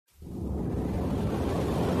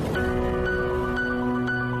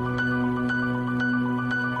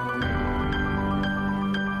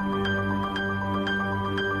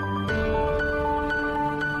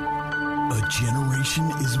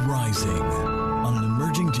rising on an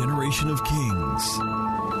emerging generation of kings.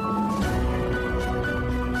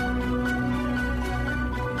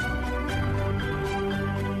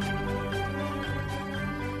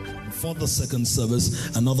 For the second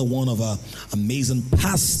service, another one of our amazing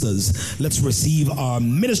pastors. Let's receive our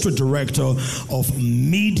ministry director of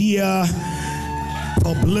media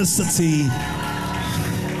publicity,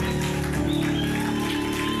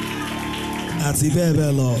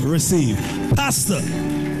 Atibebelo. Receive Pastor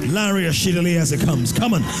Larry Ashidali as it comes.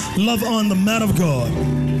 Come on, love on the man of God.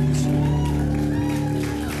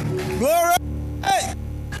 Glory! Hey.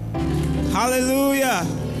 Hallelujah!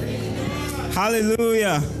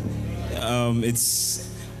 Hallelujah! It's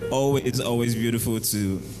always beautiful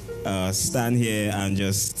to stand here and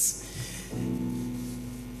just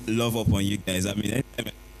love upon you guys. I mean, anytime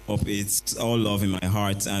I up, it's all love in my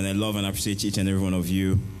heart, and I love and appreciate each and every one of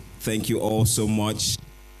you. Thank you all so much.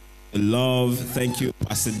 Love. Thank you,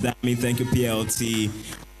 Pastor Dami. Thank you, PLT.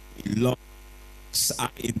 Love. I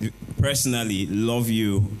personally love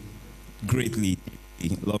you greatly.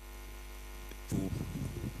 Love you.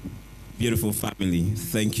 Beautiful family.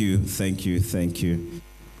 Thank you, thank you, thank you.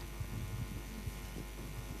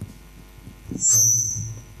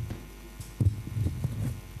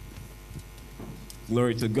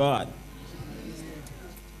 Glory to God.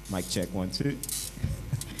 Mic check, 1, 2.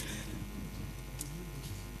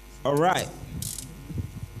 All right.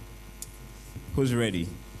 Who's ready?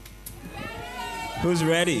 Who's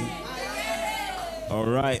ready? All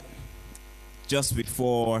right. Just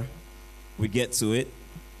before we get to it,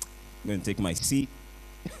 I'm going to take my seat.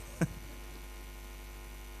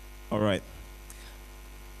 All right.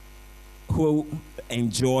 Who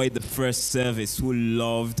enjoyed the first service? Who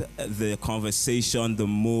loved the conversation, the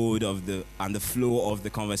mood of and the flow of the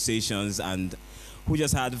conversations, and who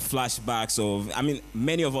just had flashbacks of? I mean,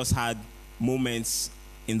 many of us had moments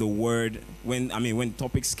in the Word when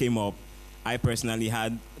topics came up. I personally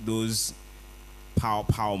had those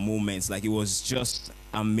power moments. Like, it was just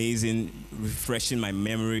amazing, refreshing my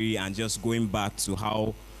memory and just going back to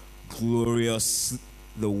how glorious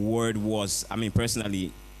the Word was. I mean,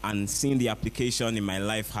 personally, and seeing the application in my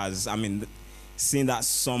life seeing that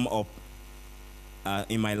sum up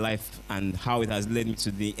in my life and how it has led me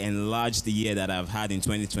to the enlarged year that I've had in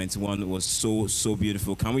 2021 was so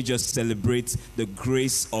beautiful. Can we just celebrate the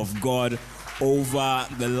grace of God over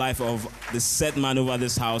the life of the set man over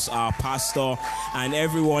this house, our pastor, and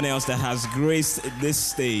everyone else that has graced this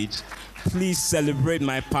stage? Please celebrate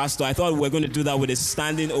my pastor. I thought we were going to do that with a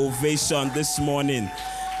standing ovation this morning.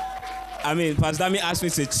 I mean, Pastor Dami asked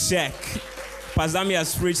me to check. Pastor Dami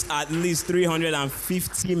has preached at least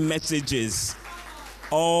 350 messages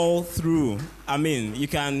all through. I mean, you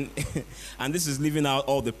can, and this is leaving out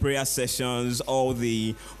all the prayer sessions, all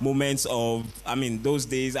the moments of, those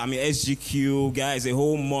days, SGQ, guys, a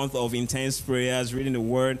whole month of intense prayers, reading the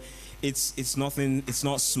Word. It's nothing, it's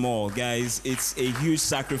not small, guys. It's a huge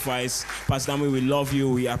sacrifice. Pastor Dami, we love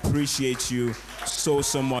you. We appreciate you so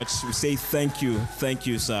much. We say thank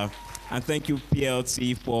you, sir. And thank you,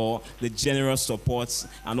 PLT, for the generous support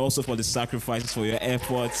and also for the sacrifices, for your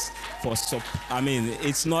efforts.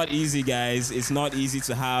 It's not easy, guys. It's not easy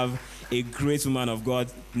to have a great woman of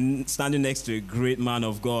God standing next to a great man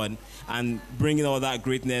of God and bringing all that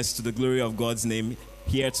greatness to the glory of God's name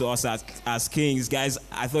here to us as kings. Guys,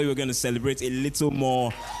 I thought you were going to celebrate a little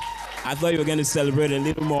more.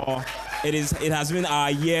 It has been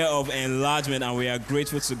our year of enlargement, and we are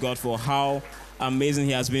grateful to God for how amazing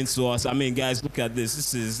he has been to us. I mean, guys, look at this.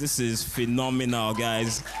 This is phenomenal,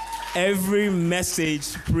 guys. Every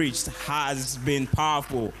message preached has been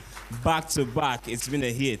powerful, back to back. It's been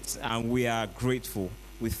a hit, and we are grateful.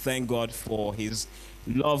 We thank God for his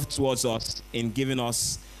love towards us in giving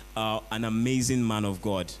us an amazing man of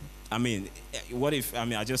God. I mean, what if,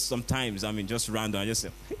 just random, I just say,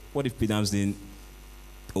 what if Pidams didn't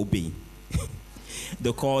obey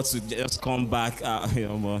the call to just come back?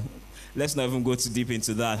 Let's not even go too deep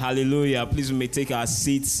into that. Hallelujah. Please, we may take our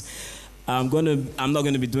seats. I'm not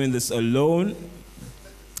going to be doing this alone.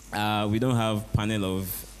 We don't have panel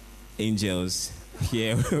of angels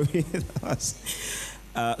here with us.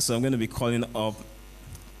 So I'm going to be calling up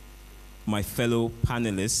my fellow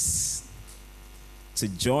panelists to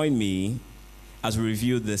join me as we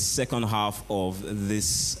review the second half of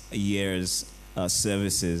this year's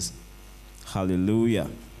services. Hallelujah.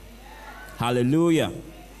 Hallelujah.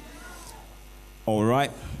 All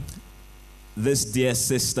right. This dear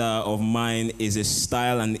sister of mine is a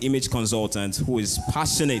style and image consultant who is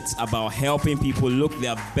passionate about helping people look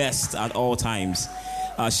their best at all times.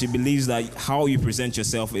 She believes that how you present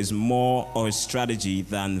yourself is more or a strategy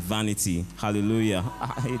than vanity. Hallelujah.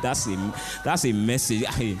 Hey, that's a message.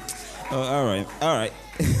 Hey, all right.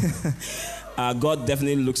 God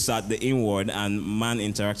definitely looks at the inward, and man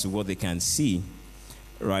interacts with what they can see.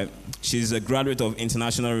 Right. She's a graduate of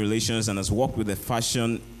international relations and has worked with the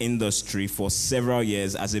fashion industry for several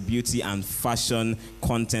years as a beauty and fashion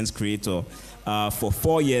content creator. For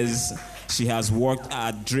 4 years, she has worked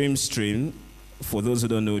at Dreamstream. For those who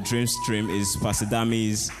don't know, Dreamstream is Pastor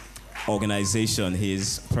Dami's organization,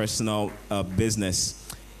 his personal business,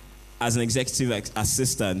 as an executive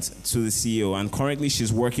assistant to the CEO. And currently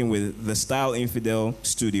she's working with the Style Infidel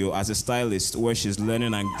Studio as a stylist, where she's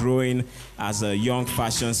learning and growing as a young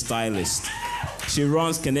fashion stylist. She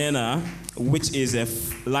runs Kenena, which is a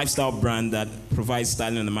lifestyle brand that provides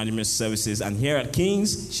styling and management services. And here at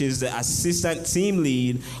King's, she's the assistant team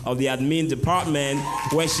lead of the admin department,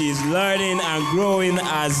 where she's learning and growing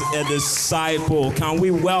as a disciple. Can we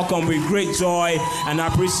welcome with great joy and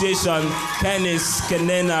appreciation Penis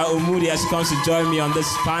Kenena Umudi as she comes to join me on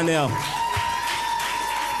this panel.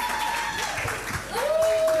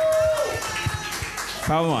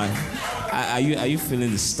 Come on. Are you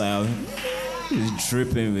feeling the style? It's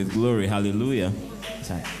dripping with glory. Hallelujah.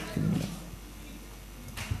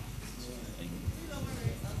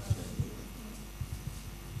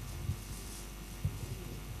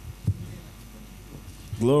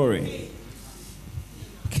 Glory.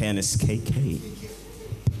 Candace KK.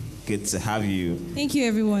 Good to have you. Thank you,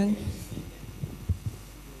 everyone.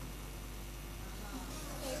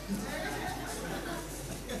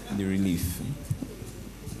 The relief.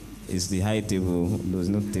 It's the high table. There's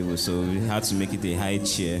no table, so we had to make it a high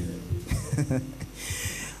chair.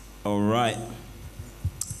 All right.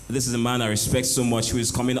 This is a man I respect so much who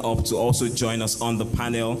is coming up to also join us on the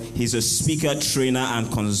panel. He's a speaker, trainer, and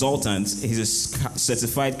consultant. He's a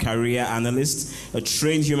certified career analyst, a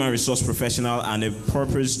trained human resource professional, and a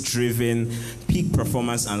purpose-driven peak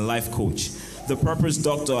performance and life coach. The Purpose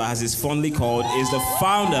Doctor, as he's fondly called, is the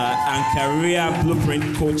founder and career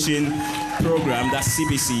blueprint coaching program, that's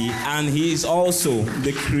CBC, and he is also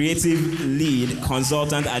the creative lead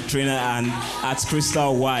consultant at Trainer and at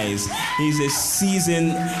Crystal Wise. He's a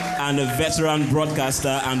seasoned and a veteran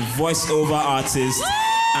broadcaster and voiceover artist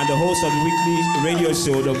and the host of the weekly radio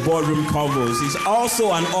show, The Boardroom Convos. He's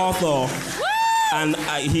also an author, and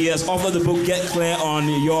he has authored the book Get Clear on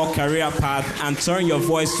Your Career Path and Turn Your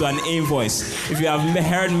Voice to an Invoice. If you have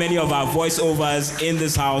heard many of our voiceovers in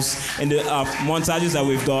this house, in the montages that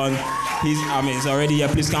we've done, it's already here.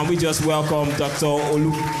 Please, can we just welcome Dr.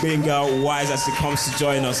 Olubenga Wise as he comes to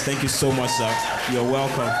join us. Thank you so much, sir. You're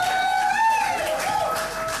welcome.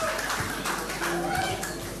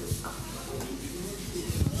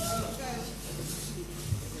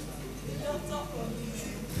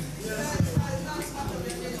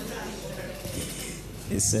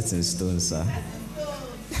 It's set in stone, sir.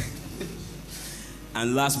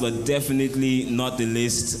 And last but definitely not the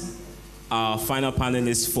least, our final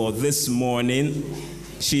panelist for this morning.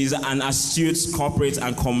 She's an astute corporate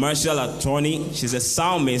and commercial attorney. She's a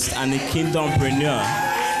psalmist and a kingdompreneur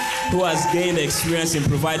who has gained experience in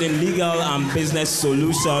providing legal and business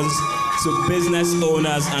solutions to business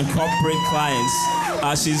owners and corporate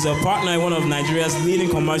clients. She's a partner in one of Nigeria's leading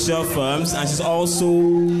commercial firms, and she's also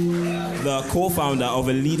the co-founder of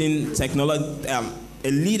a leading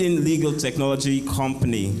legal technology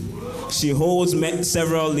company. She holds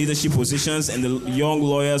several leadership positions in the Young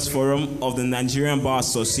Lawyers Forum of the Nigerian Bar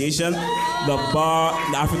Association, the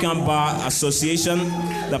African Bar Association,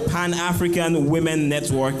 the Pan-African Women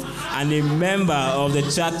Network, and a member of the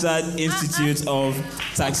Chartered Institute of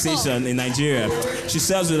Taxation in Nigeria. She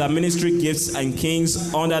serves with her ministry Gifts and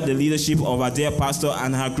Kings under the leadership of our dear pastor,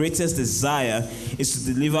 and her greatest desire is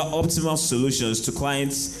to deliver optimal solutions to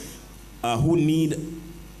clients who need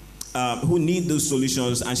those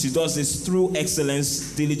solutions, and she does this through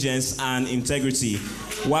excellence, diligence, and integrity,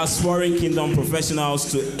 while spurring kingdom professionals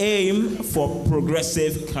to aim for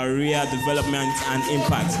progressive career development and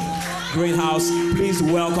impact. Great House, please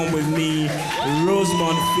welcome with me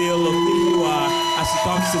Rosemond Phil Okiwa as she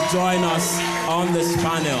comes to join us on this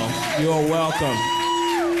panel. You're welcome.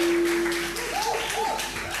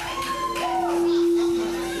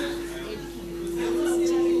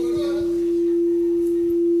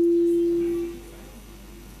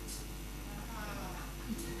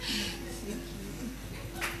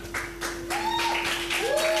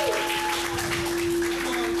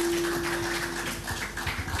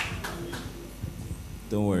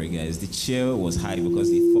 Don't worry, guys. The chair was high because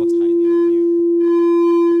they thought highly of you.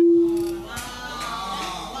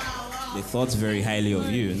 They thought very highly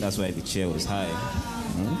of you, and that's why the chair was high.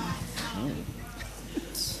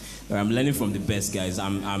 I'm learning from the best, guys.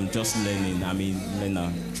 I'm just learning. I mean,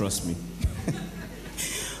 Lena, trust me.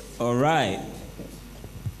 All right.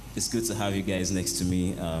 It's good to have you guys next to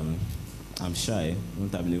me. I'm shy. I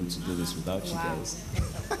wouldn't have been able to do this without you guys.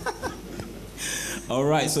 All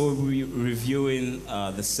right, so we'll be reviewing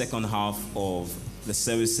the second half of the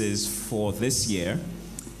services for this year.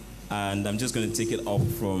 And I'm just going to take it up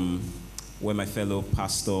from where my fellow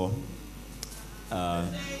pastor...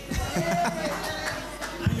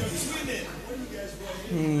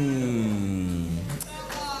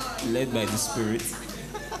 led by the Spirit.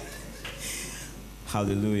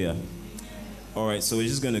 Hallelujah. All right, so we're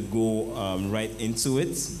just going to go right into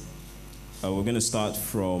it. We're going to start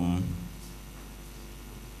from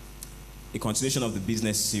a continuation of the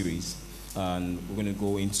business series, and we're going to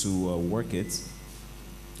go into Work It,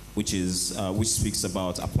 which speaks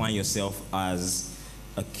about applying yourself as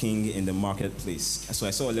a king in the marketplace. So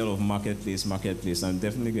I saw a lot of marketplace. I'm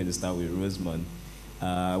definitely going to start with Rosamond.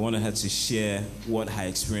 I wanted her to share what her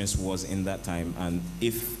experience was in that time, and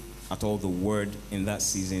if at all the word in that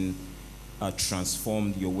season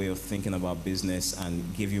transformed your way of thinking about business and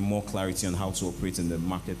gave you more clarity on how to operate in the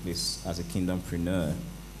marketplace as a kingdompreneur.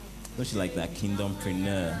 Don't you like that,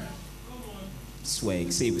 kingdompreneur?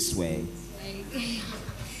 Swag, say it with swag.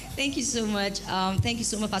 Thank you so much. Thank you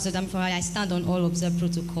so much, Pastor Damifara. I stand on all observed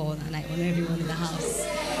protocol, and I honor everyone in the house.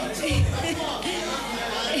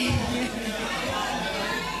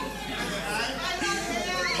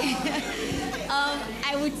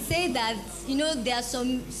 I would say that, there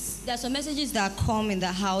are some messages that come in the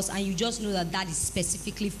house, and you just know that is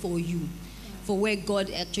specifically for you, for where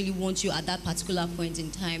God actually wants you at that particular point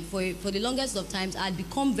in time. For the longest of times, I'd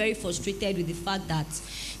become very frustrated with the fact that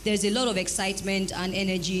there's a lot of excitement and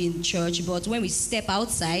energy in church, but when we step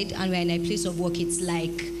outside and we're in a place of work, it's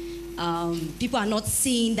like people are not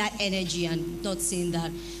seeing that energy and not seeing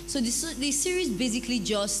that. So the series basically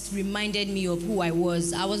just reminded me of who I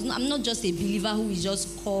was. I'm not just a believer who is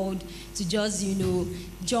just called to just,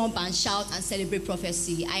 jump and shout and celebrate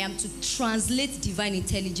prophecy. I am to translate divine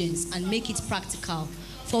intelligence and make it practical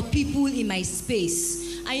for people in my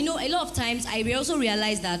space. And a lot of times I also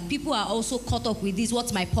realize that people are also caught up with this,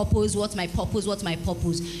 what's my purpose, what's my purpose, what's my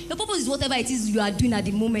purpose. Your purpose is whatever it is you are doing at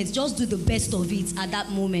the moment, just do the best of it at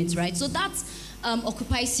that moment, right? So that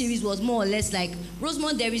Occupy series was more or less like,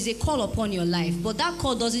 Rosamond, there is a call upon your life, but that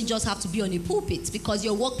call doesn't just have to be on a pulpit, because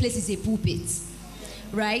your workplace is a pulpit.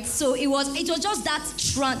 Right? So it was just that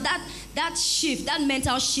shift, that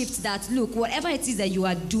mental shift that, look, whatever it is that you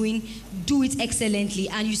are doing, do it excellently.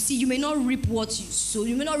 And you may not reap what you sow.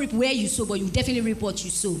 You may not reap where you sow, but you definitely reap what you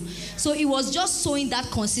sow. So it was just sowing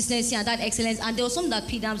that consistency and that excellence. And there was something that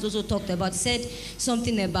P. Dams also talked about. He said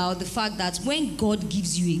something about the fact that when God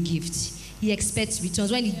gives you a gift, He expects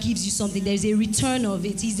returns. When He gives you something, there is a return of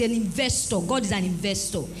it. He's an investor. God is an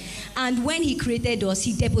investor. And when He created us,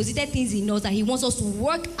 He deposited things in us that He wants us to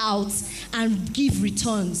work out and give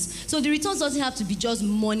returns. So the returns doesn't have to be just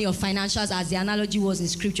money or financials, as the analogy was in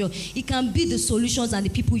Scripture. It can be the solutions and the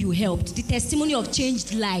people you helped, the testimony of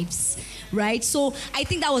changed lives, right? So I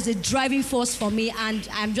think that was a driving force for me, and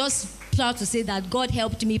I'm just proud to say that God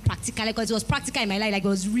helped me practically, because it was practical in my life, like it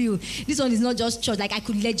was real. This one is not just church. Like I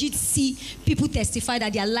could legit see people testify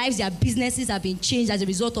that their lives, their businesses have been changed as a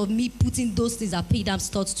result of me putting those things that paid them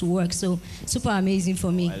thoughts to work. So super amazing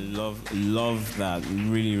for me. I love that.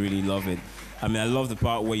 Really, really love it. I mean, I love the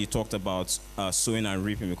part where you talked about sowing and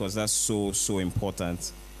reaping, because that's so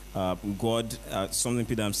important. God, something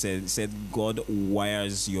Peter said, God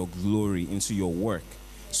wires your glory into your work.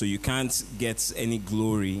 So you can't get any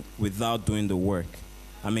glory without doing the work.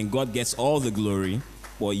 I mean, God gets all the glory,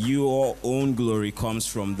 but your own glory comes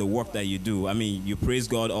from the work that you do. I mean, you praise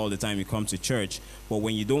God all the time, you come to church, but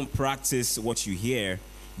when you don't practice what you hear,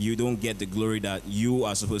 you don't get the glory that you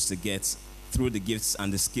are supposed to get through the gifts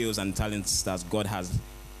and the skills and talents that God has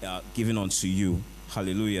given unto you.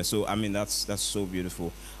 Hallelujah. So, I mean, that's so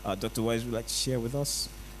beautiful. Dr. Wise, would you like to share with us?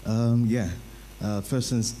 Yeah.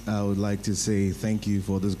 First, I would like to say thank you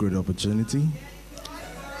for this great opportunity.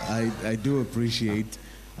 I do appreciate.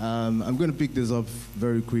 I'm going to pick this up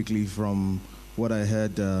very quickly from what I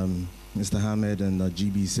heard Mr. Hamed and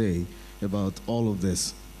GB say about all of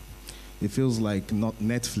this. It feels like not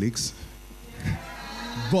Netflix,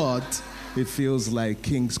 but it feels like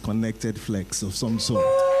King's Connected Flex of some sort.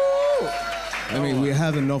 I mean, we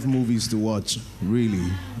have enough movies to watch, really.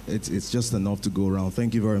 It's just enough to go around.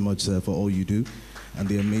 Thank you very much, sir, for all you do and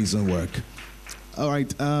the amazing work. All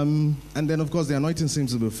right, and then, of course, the anointing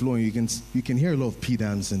seems to be flowing. You can hear a lot of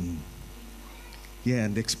P-dams Yeah,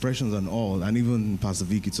 and the expressions and all, and even Pastor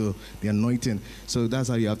Vicky, so the anointing. So that's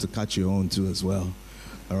how you have to catch your own too as well.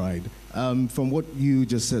 All right. From what you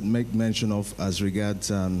just said, make mention of as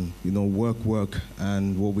regards, work,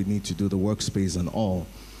 and what we need to do, the workspace and all.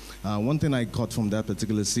 One thing I caught from that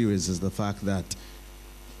particular series is the fact that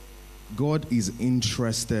God is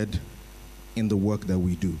interested in the work that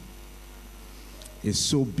we do. It's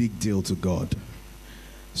so big deal to God.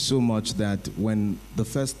 So much that when the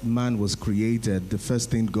first man was created, the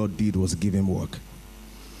first thing God did was give him work.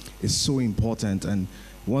 It's so important. And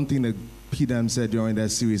one thing that Peter said during that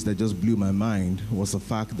series that just blew my mind was the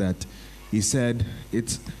fact that he said,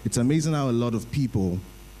 it's amazing how a lot of people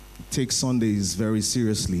take Sundays very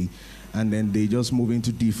seriously, and then they just move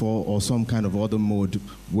into default or some kind of other mode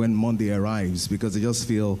when Monday arrives, because they just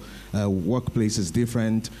feel workplace is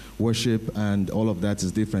different, worship and all of that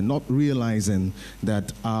is different, not realizing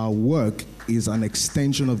that our work is an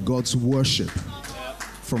extension of God's worship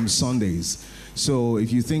from Sundays. So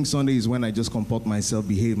if you think Sunday is when I just comport myself,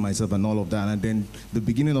 behave myself and all of that, and then the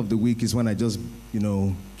beginning of the week is when I just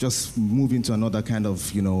move into another kind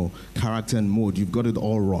of, character and mode, you've got it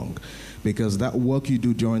all wrong. Because that work you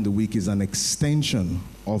do during the week is an extension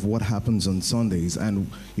of what happens on Sundays. And,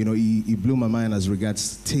 he blew my mind as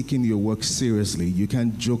regards taking your work seriously. You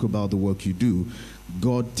can't joke about the work you do.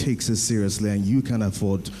 God takes it seriously, and you can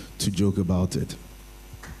afford to joke about it.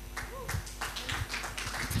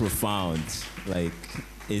 Profound. Like,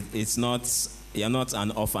 it's not, you're not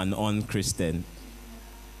an off and on Christian.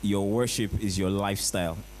 Your worship is your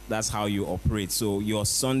lifestyle. That's how you operate. So your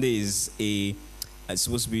Sunday is it's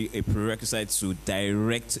supposed to be a prerequisite to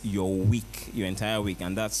direct your week, your entire week,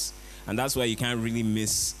 and that's why you can't really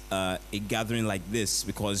miss a gathering like this,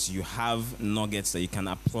 because you have nuggets that you can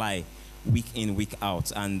apply week in, week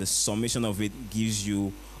out, and the summation of it gives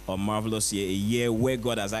you a marvelous year, a year where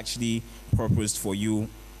God has actually purposed for you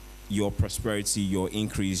your prosperity, your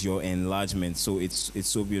increase, your enlargement. So it's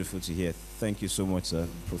so beautiful to hear. Thank you so much, sir.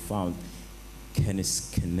 Profound.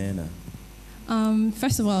 Kenneth Kenena.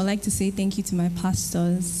 First of all, I'd like to say thank you to my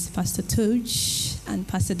pastors, Pastor Toj and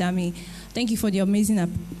Pastor Dami. Thank you for the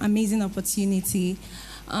amazing opportunity.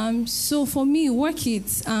 So for me, Work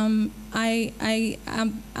It, I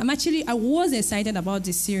was excited about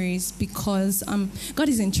this series because God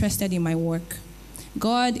is interested in my work.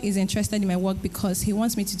 God is interested in my work because He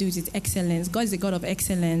wants me to do it with excellence. God is a God of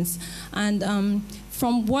excellence. And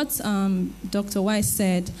from what Dr. Wise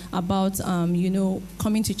said about,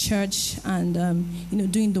 coming to church and,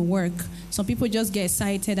 doing the work, some people just get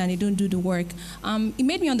excited and they don't do the work. It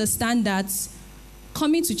made me understand that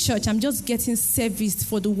coming to church, I'm just getting serviced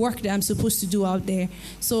for the work that I'm supposed to do out there.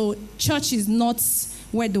 So church is not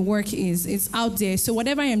where the work is. It's out there. So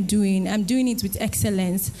whatever I'm doing it with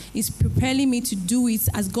excellence. It's preparing me to do it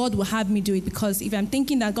as God will have me do it. Because if I'm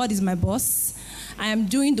thinking that God is my boss, I am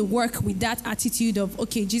doing the work with that attitude of,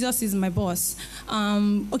 okay, Jesus is my boss.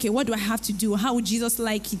 Okay, what do I have to do? How would Jesus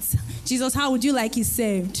like it? Jesus, how would you like it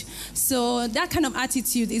served? So that kind of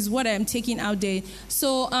attitude is what I'm taking out there.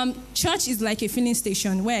 So church is like a filling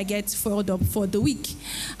station where I get filled up for the week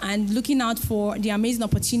and looking out for the amazing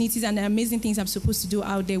opportunities and the amazing things I'm supposed to do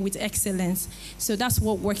out there with excellence. So that's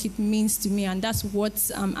what Work It means to me, and that's what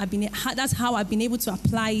that's how I've been able to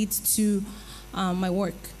apply it to my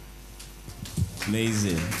work.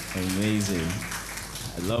 Amazing.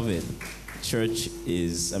 I love it. Church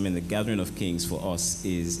is, the gathering of kings for us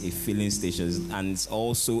is a filling station, and it's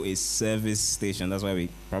also a service station. That's why we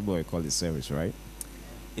probably call it service, right?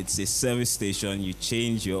 It's a service station. You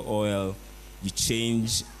change your oil, you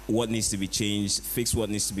change what needs to be changed, fix what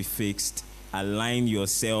needs to be fixed, align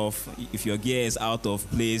yourself. If your gear is out of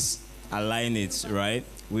place, align it, right?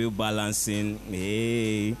 Wheel balancing,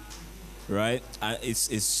 hey. Right?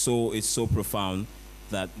 It's so profound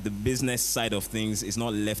that the business side of things is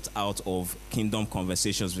not left out of kingdom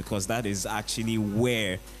conversations, because that is actually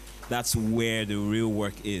where the real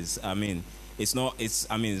work is.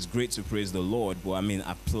 It's great to praise the Lord, but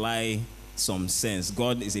apply some sense.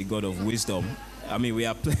 God is a God of wisdom.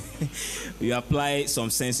 We apply some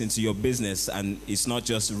sense into your business, and it's not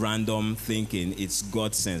just random thinking, it's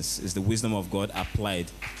God's sense. It's the wisdom of God applied.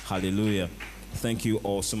 Hallelujah. Thank you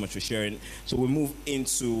all so much for sharing. So we move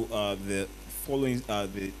into the following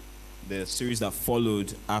the series that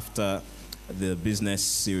followed after the business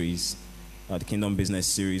series, the Kingdom Business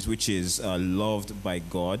series, which is Loved by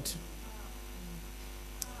God.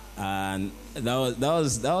 And that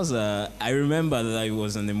was I remember that it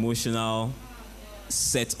was an emotional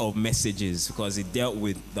set of messages because it dealt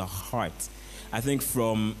with the heart. I think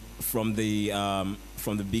from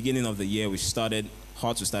the beginning of the year, we started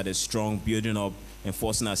hearts we started strong, building up,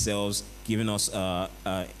 enforcing ourselves, giving us,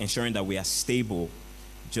 ensuring that we are stable,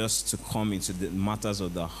 just to come into the matters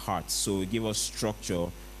of the heart. So it gave us structure,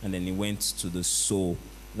 and then it went to the soul.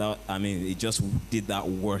 It just did that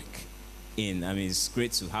work in. It's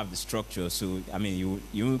great to have the structure. So, you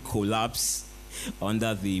won't collapse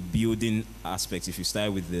under the building aspect if you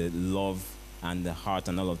start with the love and the heart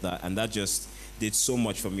and all of that. And that just did so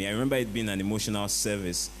much for me. I remember it being an emotional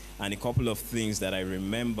service, and a couple of things that I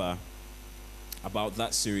remember about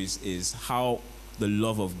that series is how the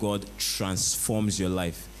love of God transforms your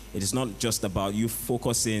life. It is not just about you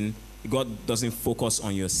focusing. God doesn't focus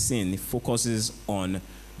on your sin. He focuses on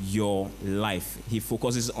your life. He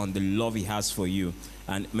focuses on the love he has for you.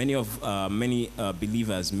 And many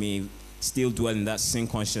believers may still dwell in that sin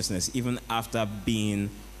consciousness even after being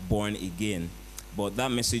born again. But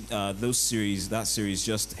that message, that series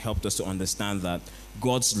just helped us to understand that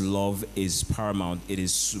God's love is paramount. It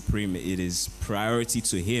is supreme. It is priority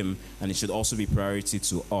to him, and it should also be priority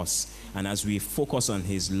to us. And as we focus on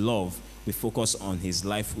his love, we focus on his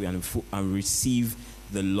life and receive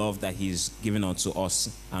the love that he's given unto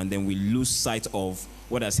us. And then we lose sight of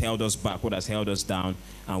what has held us back, what has held us down,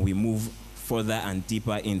 and we move further and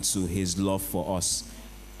deeper into his love for us.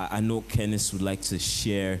 I know Kenneth would like to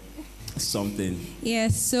share something.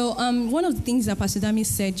 Yes, so one of the things that Pastor Dami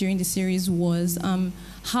said during the series was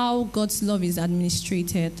how God's love is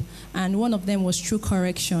administrated, and one of them was through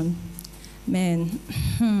correction. Man,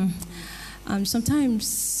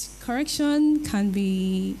 sometimes correction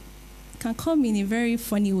can come in a very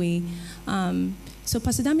funny way. So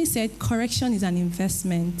Pastor Dami said correction is an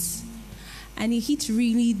investment, and it hit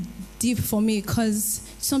really deep for me because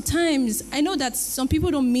sometimes I know that some people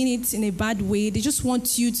don't mean it in a bad way. They just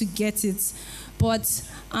want you to get it. But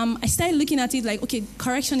I started looking at it like, okay,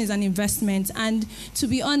 correction is an investment. And to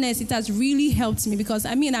be honest, it has really helped me because,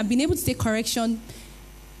 I've been able to take correction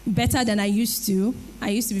better than I used to. I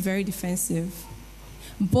used to be very defensive.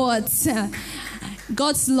 But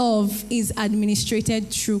God's love is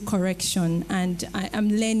administrated through correction. And I'm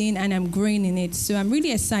learning and I'm growing in it. So I'm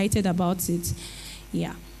really excited about it.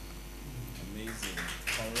 Yeah.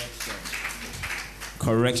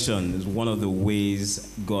 Correction is one of the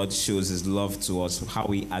ways God shows his love to us, how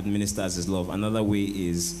he administers his love. Another way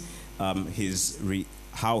is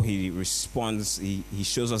how he responds. He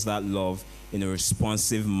shows us that love in a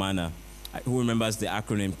responsive manner. Who remembers the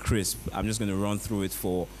acronym CRISP? I'm just going to run through it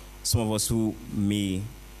for some of us who may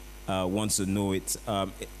want to know it.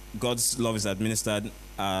 God's love is administered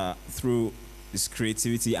through his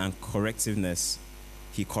creativity and correctiveness.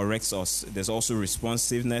 He corrects us. There's also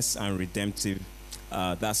responsiveness and redemptive.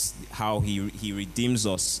 That's how he redeems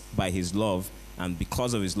us by his love, and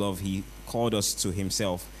because of his love, he called us to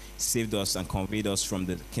himself, saved us, and conveyed us from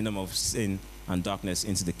the kingdom of sin and darkness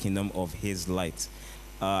into the kingdom of his light.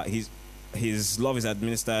 His love is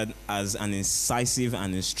administered as an incisive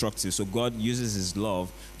and instructive. So God uses his love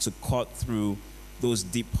to cut through those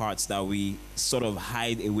deep parts that we sort of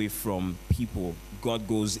hide away from people. God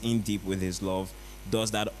goes in deep with his love,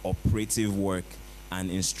 does that operative work, and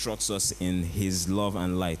instructs us in his love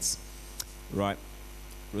and light. Right.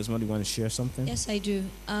 Rosemary, do you want to share something? Yes, I do.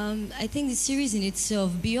 I think the series in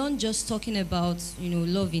itself, beyond just talking about,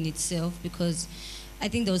 love in itself, because I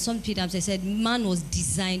think there was some times I said man was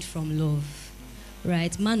designed from love,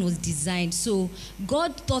 right? Man was designed. So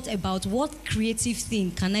God thought about what creative thing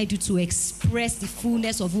can I do to express the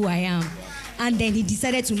fullness of who I am? And then he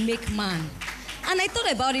decided to make man. And I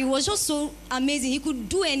thought about it. It was just so amazing. He could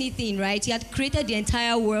do anything, right? He had created the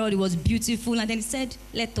entire world. It was beautiful. And then he said,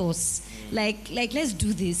 let us. Like let's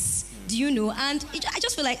do this. Do you know? And I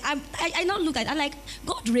just feel like I now look at it. I'm like,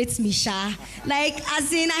 God rates me, Sha. Like,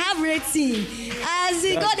 as in, I have rating. As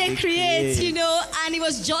in, God they create, And it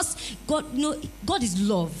was just, God is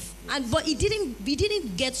love. But it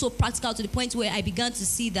didn't get so practical to the point where I began to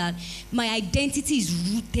see that my identity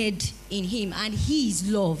is rooted in him and he is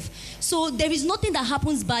love. So there is nothing that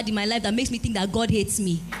happens bad in my life that makes me think that God hates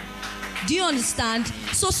me. Do you understand?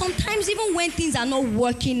 So sometimes even when things are not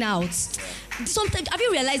working out, sometimes, have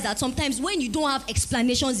you realized that sometimes when you don't have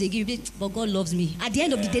explanations they give you, but God loves me. At the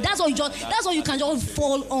end of the day, that's all you can just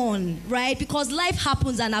fall on, right? Because life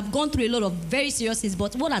happens and I've gone through a lot of very serious things,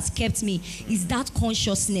 but what has kept me is that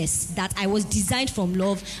consciousness that I was designed from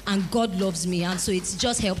love and God loves me, and so it's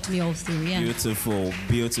just helped me all through. Yeah. Beautiful,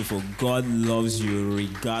 beautiful. God loves you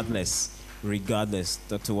regardless.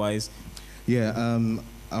 Dr. Wise? Yeah,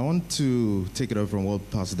 I want to take it over from what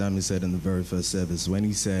Pastor Dami said in the very first service when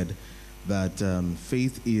he said that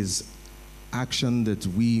faith is action that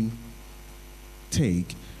we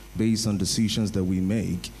take based on decisions that we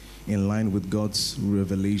make in line with God's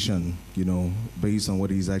revelation, based on what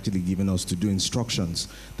He's actually given us to do, instructions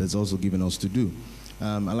that's also given us to do.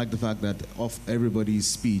 I like the fact that of everybody's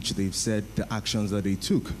speech, they've said the actions that they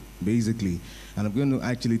took, basically. And I'm going to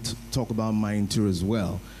actually talk about mine too as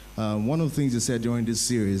well. One of the things they said during this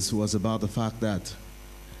series was about the fact that,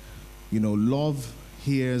 love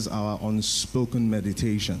hears our unspoken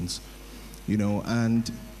meditations,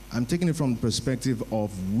 and I'm taking it from the perspective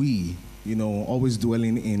of we, always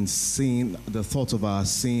dwelling in sin, the thoughts of our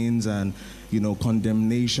sins and,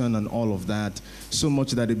 condemnation and all of that, so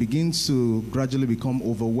much that it begins to gradually become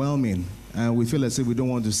overwhelming. And we feel as if we don't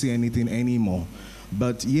want to see anything anymore.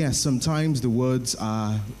 But yes, sometimes the words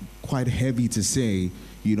are quite heavy to say,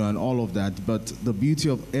 and all of that. But the beauty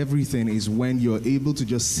of everything is when you're able to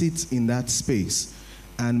just sit in that space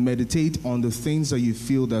and meditate on the things that you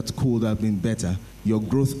feel that could have been better, your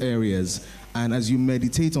growth areas. And as you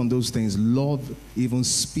meditate on those things, love even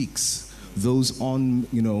speaks those on,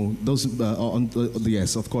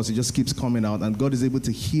 yes, of course, it just keeps coming out, and God is able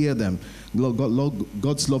to hear them.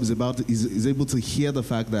 God's love is able to hear the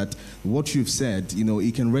fact that what you've said,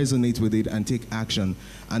 He can resonate with it and take action.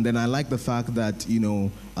 And then I like the fact that,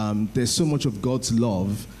 there's so much of God's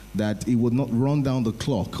love that it would not run down the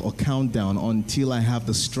clock or count down until I have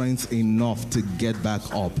the strength enough to get back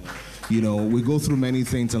up. We go through many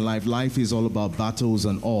things in life. Life is all about battles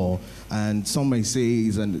and all. And some may say,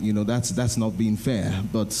 that's not being fair.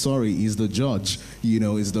 But sorry, He's the judge,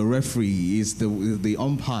 is the referee, is the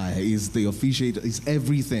umpire, is the officiator, is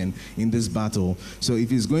everything in this battle. So if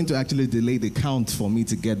He's going to actually delay the count for me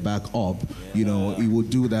to get back up, He will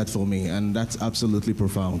do that for me. And that's absolutely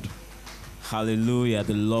profound. Hallelujah.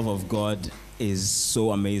 The love of God is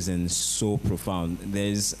so amazing, so profound.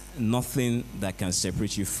 There's nothing that can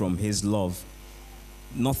separate you from His love.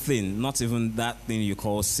 Nothing, not even that thing you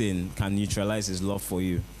call sin, can neutralize His love for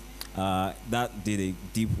you. That did a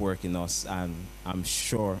deep work in us, and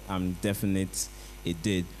I'm definite it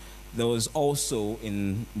did. There was also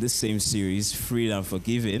in this same series, Freed and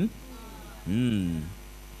Forgiven,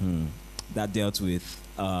 that dealt with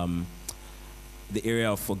the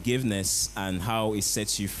area of forgiveness and how it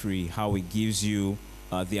sets you free, how it gives you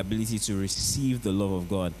the ability to receive the love of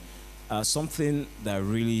God. Something that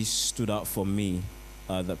really stood out for me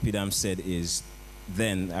that Pidam said is,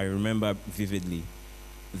 then I remember vividly,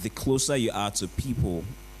 the closer you are to people,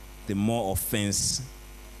 the more offense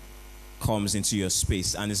comes into your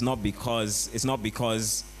space. And it's not because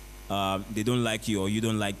they don't like you or you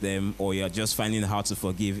don't like them or you're just finding it hard to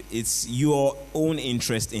forgive. It's your own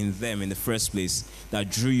interest in them in the first place that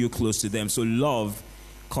drew you close to them. So love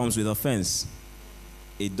comes with offense.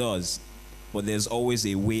 It does. But there's always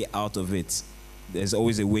a way out of it. There's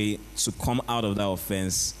always a way to come out of that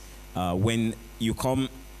offense. When you come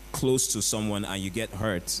close to someone and you get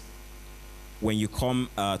hurt, when you come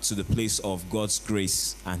to the place of God's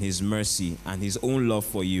grace and His mercy and His own love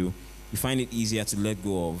for you, you find it easier to let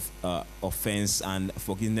go of offense, and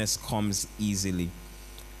forgiveness comes easily.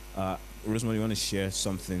 Rosemary, you want to share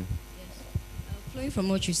something? Yes. Flowing from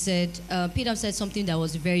what you said, Peter said something that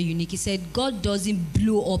was very unique. He said, God doesn't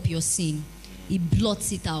blow up your sin. He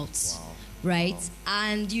blots it out. Wow. Right? Wow.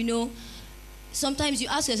 And, sometimes you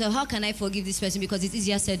ask yourself, how can I forgive this person? Because it's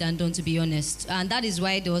easier said than done, to be honest. And that is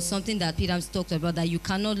why there was something that Peter talked about, that you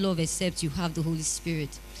cannot love except you have the Holy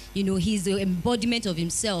Spirit. He's the embodiment of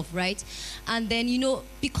Himself, right? And then,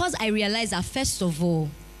 because I realized that, first of all,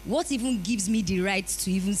 what even gives me the right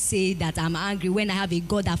to even say that I'm angry when I have a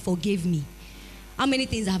God that forgave me? How many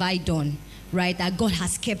things have I done, right, that God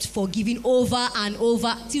has kept forgiving over and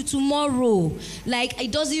over till tomorrow? Like,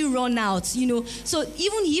 it doesn't run out, So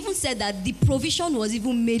He even said that the provision was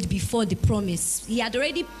even made before the promise. He had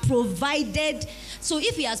already provided. So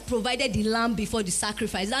if He has provided the lamb before the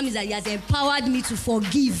sacrifice, that means that He has empowered me to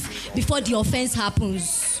forgive before the offense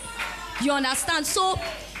happens. You understand? So,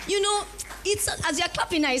 it's, as you're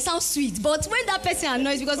clapping now, it sounds sweet. But when that person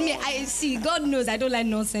annoys, because God knows I don't like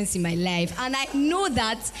nonsense in my life. And I know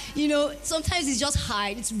that, sometimes it's just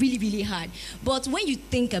hard. It's really, really hard. But when you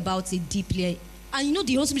think about it deeply, and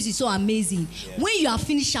the Holy Spirit is so amazing. Yeah. When you are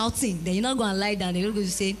finished shouting, then you're not going to lie down. You're not going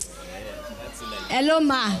to say, hello,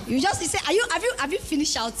 ma. You say, have you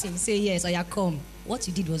finished shouting? Say yes, or you come. What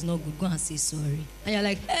you did was not good. Go and say sorry. And you're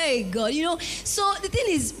like, hey, God, So the thing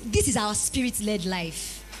is, this is our spirit-led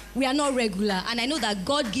life. We are not regular. And I know that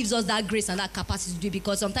God gives us that grace and that capacity to do it,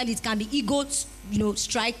 because sometimes it can be ego,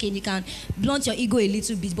 striking. You can blunt your ego a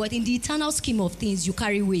little bit. But in the eternal scheme of things, you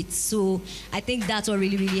carry weight. So I think that's what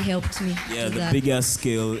really, really helped me. Yeah, the bigger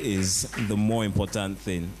scale is the more important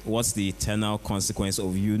thing. What's the eternal consequence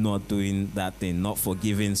of you not doing that thing, not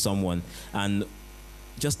forgiving someone? And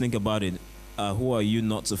just think about it. Who are you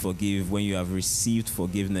not to forgive when you have received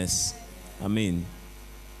forgiveness? I mean,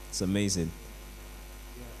 it's amazing.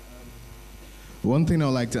 One thing I'd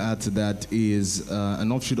like to add to that is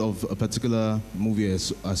an offshoot of a particular movie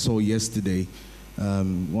I saw yesterday,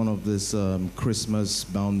 one of these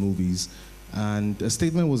Christmas-bound movies. And a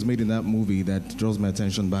statement was made in that movie that draws my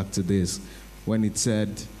attention back to this, when it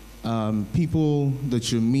said, people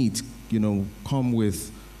that you meet, come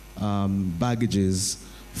with baggages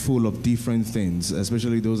full of different things,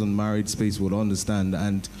 especially those in married space would understand.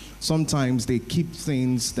 And sometimes they keep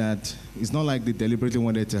things that it's not like they deliberately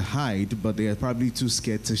wanted to hide, but they are probably too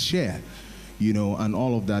scared to share, and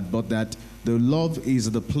all of that. But that the love is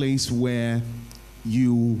the place where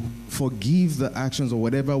you forgive the actions or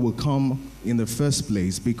whatever will come in the first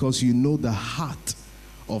place, because you know the heart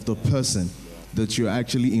of the person that you're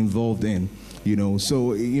actually involved in.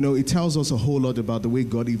 So it tells us a whole lot about the way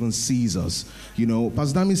God even sees us.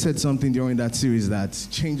 Pastor Dami said something during that series that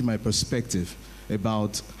changed my perspective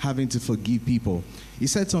about having to forgive people. He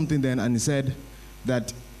said something then, and he said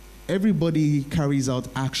that everybody carries out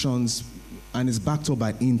actions and is backed up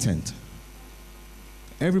by intent.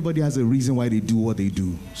 Everybody has a reason why they do what they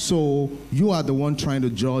do. So you are the one trying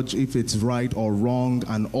to judge if it's right or wrong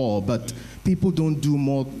and all, but people don't do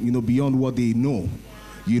more, beyond what they know.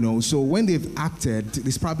 So when they've acted,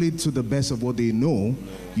 it's probably to the best of what they know,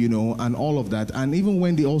 and all of that. And even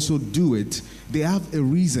when they also do it, they have a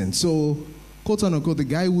reason. So, quote unquote, the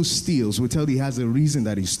guy who steals will tell you he has a reason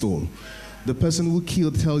that he stole. The person who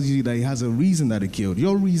killed tells you that he has a reason that he killed.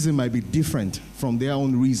 Your reason might be different from their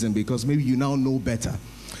own reason, because maybe you now know better.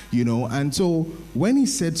 And so when he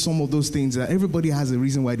said some of those things, that everybody has a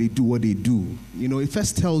reason why they do what they do, it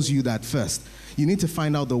first tells you that first. You need to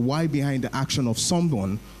find out the why behind the action of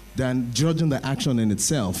someone than judging the action in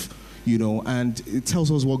itself, and it tells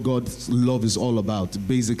us what God's love is all about,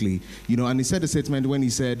 basically. And he said a statement when he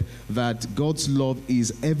said that God's love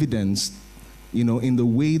is evidenced, in the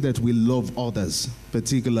way that we love others,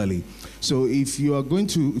 particularly. So if you are going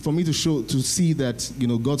to, for me to see that,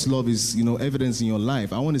 God's love is, evidence in your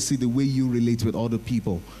life, I want to see the way you relate with other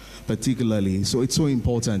people, particularly. So it's so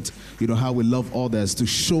important, how we love others, to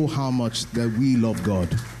show how much that we love God.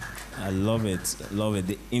 I love it. Love it.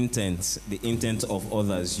 The intent of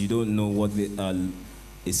others. You don't know what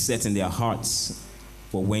is set in their hearts.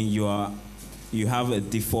 But when you have a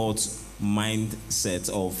default mindset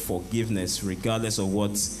of forgiveness, regardless of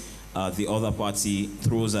what the other party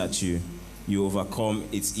throws at you, you overcome.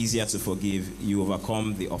 It's easier to forgive. You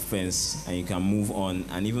overcome the offense, and you can move on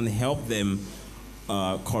and even help them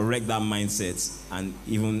correct that mindset, and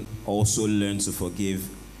even also learn to forgive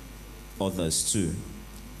others too.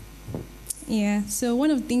 Yeah, so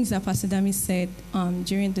one of the things that Pastor Dami said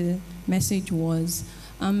during the message was,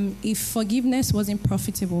 if forgiveness wasn't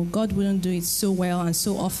profitable, God wouldn't do it so well and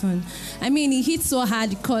so often. I mean, it hit so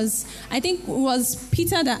hard because I think it was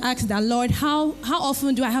Peter that asked that, Lord, how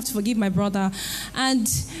often do I have to forgive my brother? And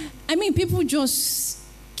I mean, people just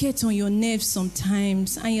get on your nerves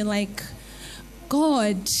sometimes, and you're like,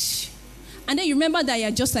 God. And then you remember that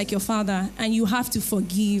you're just like your father and you have to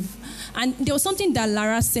forgive. And there was something that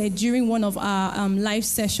Lara said during one of our live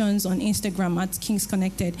sessions on Instagram at Kings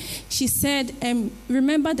Connected. She said,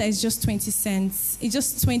 remember that it's just 20 cents. It's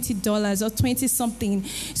just $20 or 20 something.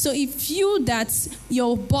 So if that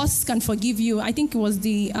your boss can forgive you, I think it was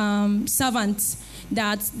the servant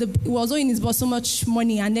that was owing his boss so much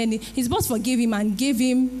money, and then his boss forgave him and gave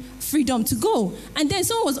him freedom to go. And then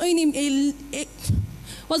someone was owing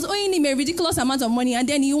him a ridiculous amount of money, and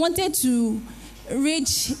then he wanted to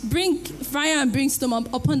bring fire and brimstone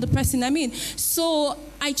upon the person. I mean, so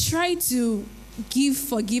I try to give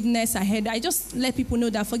forgiveness ahead. I just let people know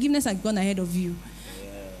that forgiveness has gone ahead of you.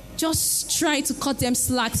 Just try to cut them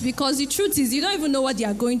slacks, because the truth is you don't even know what they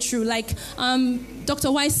are going through. Like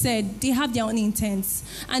Dr. Wise said, they have their own intents.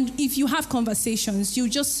 And if you have conversations, you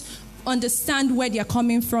just understand where they are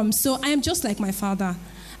coming from. So I am just like my father.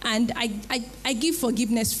 And I give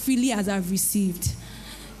forgiveness freely as I've received.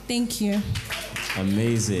 Thank you.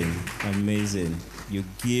 Amazing, amazing. You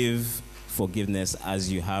give forgiveness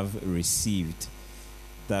as you have received.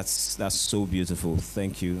 That's so beautiful.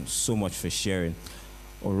 Thank you so much for sharing.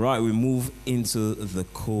 All right, we move into the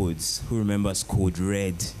codes. Who remembers Code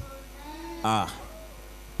Red?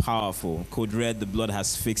 Powerful. Code Red, the blood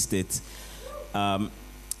has fixed it.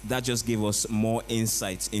 That just gave us more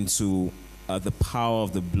insight into the power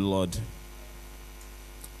of the blood.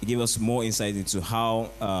 It gave us more insight into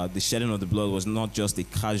how the shedding of the blood was not just a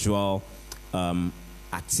casual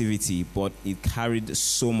activity, but it carried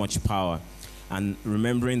so much power. and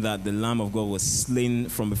remembering that the Lamb of God was slain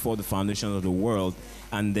from before the foundation of the world,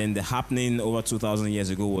 and then the happening over 2,000 years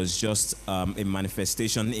ago was just a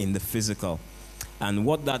manifestation in the physical. And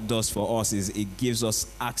what that does for us is it gives us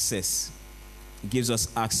access. It gives us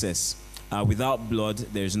access. Without blood,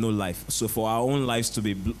 there is no life. So for our own lives to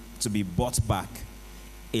be bought back,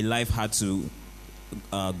 a life had to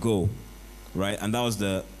go, right? And that was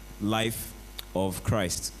the life of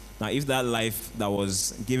Christ. Now, if that life that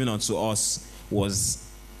was given unto us was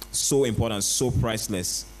so important, so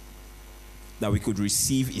priceless, that we could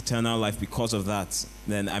receive eternal life because of that,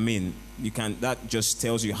 then that just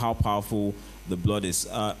tells you how powerful the blood is.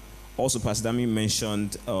 Also, Pastor Dami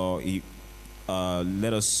mentioned, he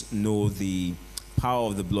let us know the power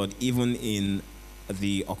of the blood, even in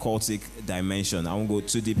the occultic dimension. I won't go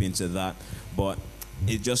too deep into that, but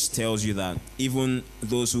it just tells you that even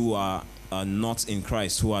those who are not in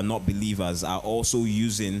Christ, who are not believers, are also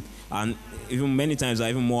using, and even many times are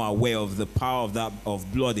even more aware of the power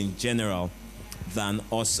of blood in general than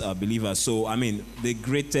us believers. So, the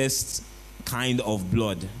greatest kind of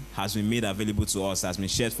blood has been made available to us, has been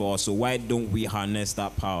shed for us. So why don't we harness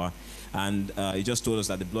that power? And he just told us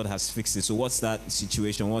that the blood has fixed it. So what's that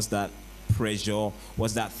situation? What's that pressure?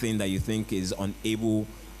 What's that thing that you think is unable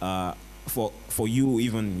for you,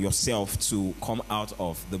 even yourself, to come out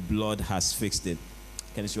of? The blood has fixed it.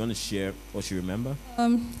 Kenneth, you want to share what you remember?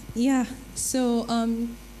 Yeah. So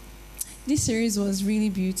this series was really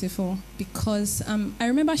beautiful because I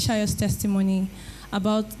remember Shayo's testimony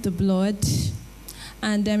about the blood.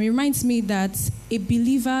 And it reminds me that a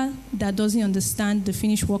believer that doesn't understand the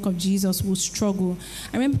finished work of Jesus will struggle.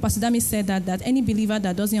 I remember Pastor Dami said that any believer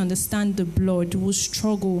that doesn't understand the blood will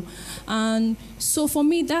struggle. And so for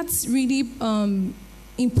me, that's really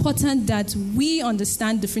important that we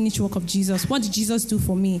understand the finished work of Jesus. What did Jesus do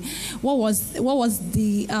for me? What was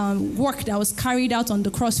the work that was carried out on the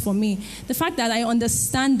cross for me? The fact that I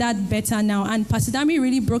understand that better now. And Pastor Dami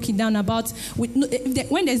really broke it down about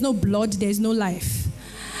when there's no blood, there's no life.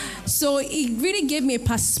 So it really gave me a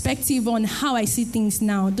perspective on how I see things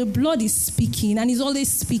now. The blood is speaking, and is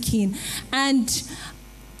always speaking. And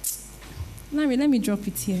let me drop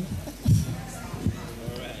it here.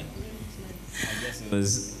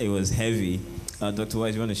 It was heavy. Dr.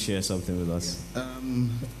 Wise, you want to share something with us?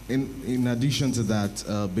 In addition to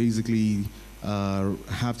that, basically,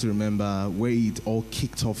 have to remember where it all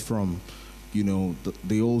kicked off from.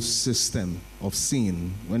 The old system of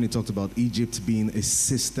sin. When he talked about Egypt being a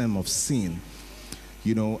system of sin,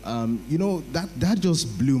 that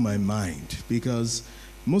just blew my mind, because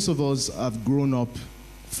most of us have grown up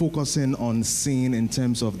focusing on sin in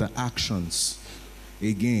terms of the actions.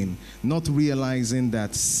 Again, not realizing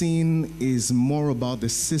that sin is more about the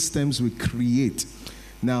systems we create.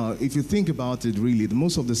 Now, if you think about it, really,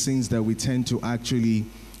 most of the sins that we tend to actually,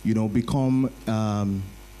 become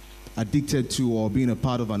addicted to or being a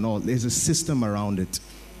part of and all, there's a system around it.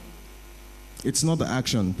 It's not the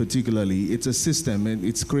action particularly, it's a system.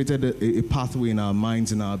 It's created a pathway in our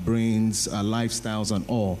minds, in our brains, our lifestyles and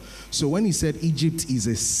all. So when he said Egypt is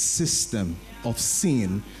a system of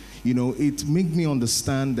sin, it made me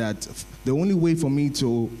understand that the only way for me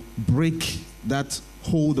to break that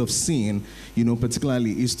hold of sin,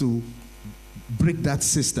 particularly, is to break that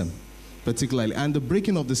system. Particularly. And the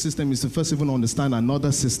breaking of the system is to first even understand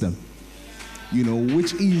another system,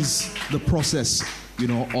 which is the process,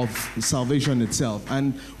 of salvation itself.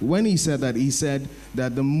 And when he said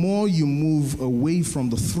that the more you move away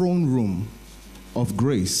from the throne room of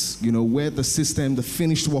grace, where the system, the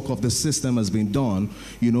finished work of the system has been done,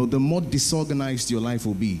 the more disorganized your life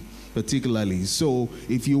will be. Particularly. So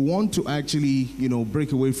if you want to actually,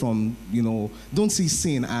 break away from, don't see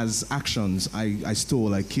sin as actions. I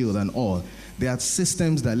stole, I killed and all. There are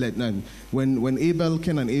systems that when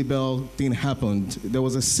Cain and Abel thing happened, there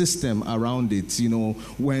was a system around it.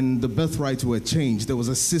 When the birthrights were changed, there was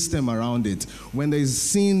a system around it. When there's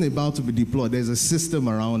sin about to be deployed, there's a system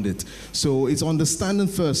around it. So it's understanding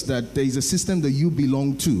first that there is a system that you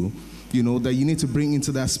belong to, that you need to bring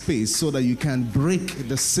into that space so that you can break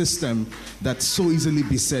the system that so easily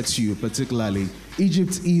besets you, particularly.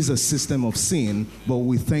 Egypt is a system of sin, but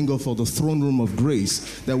we thank God for the throne room of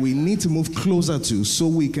grace that we need to move closer to so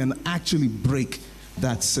we can actually break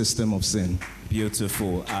that system of sin.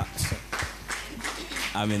 Beautiful.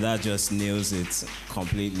 That just nails it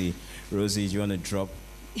completely. Rosie, do you want to drop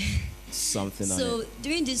something on So it.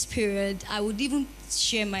 during this period, I would even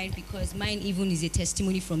share mine because mine even is a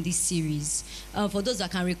testimony from this series. For those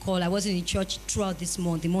that can recall, I wasn't in church throughout this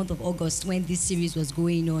month, the month of August, when this series was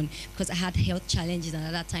going on because I had health challenges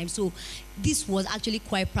at that time. So this was actually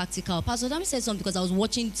quite practical. Pastor Dami said something because I was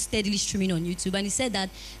watching steadily streaming on YouTube, and he said that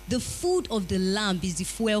the food of the lamb is the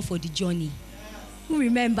fuel for the journey. Who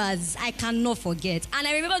remembers? I cannot forget. And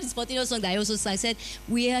I remember this particular song that I also sang. I said,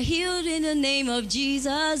 we are healed in the name of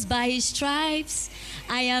Jesus, by his stripes.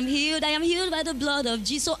 I am healed by the blood of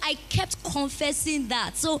Jesus. So I kept confessing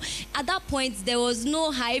that. So at that point, there was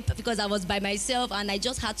no hype because I was by myself and I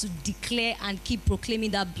just had to declare and keep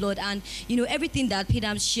proclaiming that blood. And, everything that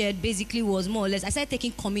Peter shared basically was more or less, I started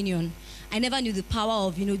taking communion. I never knew the power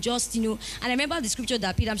of, and I remember the scripture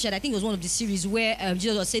that Peter shared, I think it was one of the series where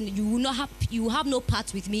Jesus was saying, you will have no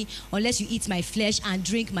part with me unless you eat my flesh and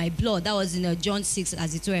drink my blood. That was in John 6,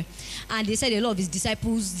 as it were. And they said a lot of his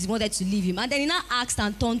disciples wanted to leave him. And then he now asked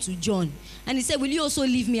and turned to John. And he said, will you also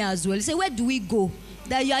leave me as well? He said, where do we go?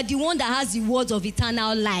 That you are the one that has the words of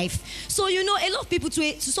eternal life. So, a lot of people,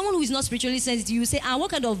 to someone who is not spiritually sensitive, you say,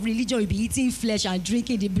 what kind of religion will be eating flesh and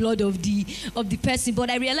drinking the blood of the person? But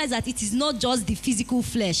I realized that it is not just the physical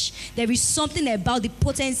flesh. There is something about the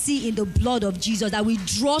potency in the blood of Jesus that we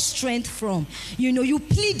draw strength from. You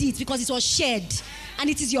plead it because it was shed. And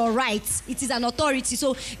it is your right. It is an authority.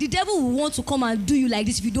 So the devil will want to come and do you like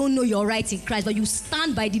this if you don't know your rights in Christ. But you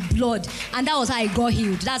stand by the blood. And that was how I got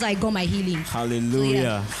healed. That's how I got my healing. Hallelujah. So,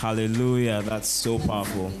 yeah. Hallelujah. That's so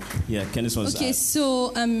powerful. Yeah, Candice was... Okay,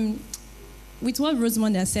 so with what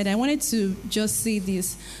Rosamond has said, I wanted to just say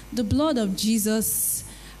this. The blood of Jesus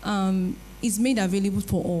is made available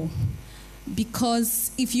for all.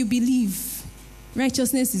 Because if you believe,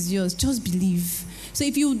 righteousness is yours. Just believe. So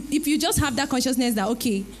if you just have that consciousness that,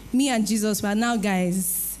 okay, me and Jesus, well, now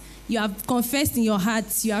guys, you have confessed in your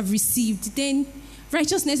hearts, you have received, then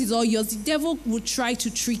righteousness is all yours. The devil will try to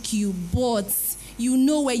trick you, but you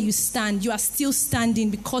know where you stand. You are still standing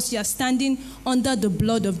because you are standing under the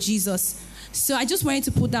blood of Jesus. So I just wanted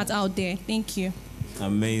to put that out there. Thank you.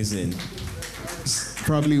 Amazing.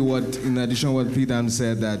 Probably in addition to what Peter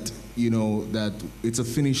said, that, that it's a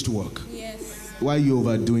finished work. Yes. Why are you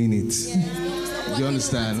overdoing it? Yes. Do you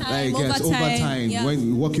understand? Overtime, Like, it's overtime. yeah.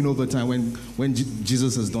 When working overtime, when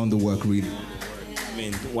Jesus has done the work, really. I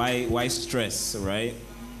mean, why stress, right?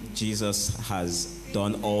 Jesus has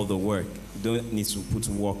done all the work. You don't need to put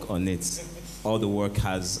work on it. All the work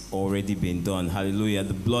has already been done. Hallelujah.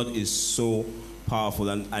 The blood is so powerful.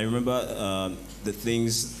 And I remember the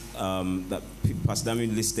things that Pastor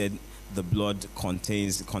Dami listed. The blood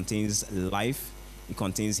contains life. It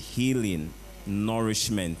contains healing,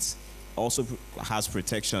 nourishment. Also has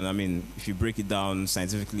protection. I mean, if you break it down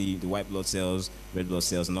scientifically, the white blood cells, red blood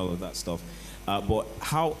cells, and all of that stuff. But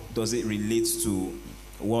how does it relate to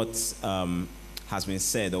what has been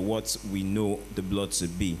said or what we know the blood to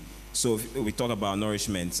be? So if we talk about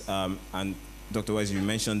nourishment, and Dr. Wise, you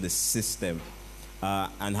mentioned the system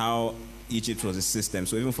and how Egypt was a system.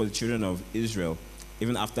 So even for the children of Israel,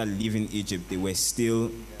 even after leaving Egypt, they were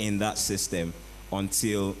still in that system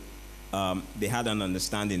until they had an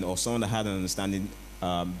understanding, or someone that had an understanding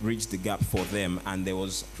bridged the gap for them, and there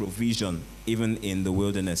was provision even in the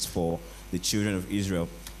wilderness for the children of Israel.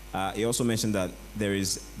 He also mentioned that there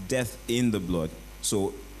is death in the blood.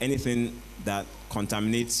 So anything that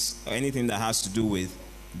contaminates, anything that has to do with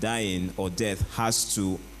dying or death has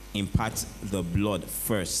to impact the blood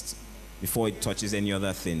first before it touches any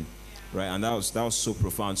other thing. Right, and that was so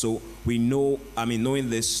profound. So we know, knowing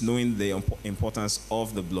this, knowing the importance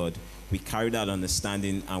of the blood, we carry that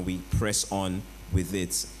understanding and we press on with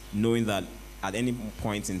it, knowing that at any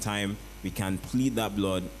point in time we can plead that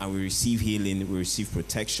blood and we receive healing, we receive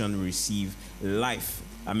protection, we receive life.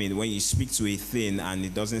 I mean, when you speak to a thing and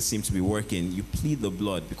it doesn't seem to be working, you plead the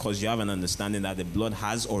blood because you have an understanding that the blood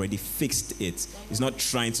has already fixed it. It's not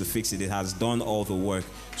trying to fix it. It has done all the work.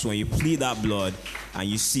 So when you plead that blood and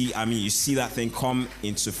you see that thing come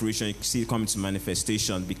into fruition, you see it come into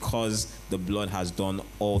manifestation because the blood has done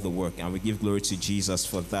all the work. And we give glory to Jesus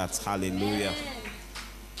for that. Hallelujah.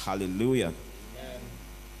 Hallelujah.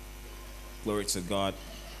 Glory to God.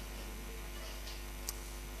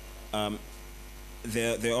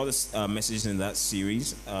 There are other messages in that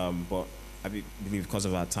series, but I believe because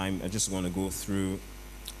of our time, I just want to go through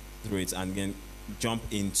it and again jump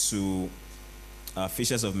into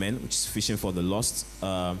Fishers of Men, which is fishing for the lost.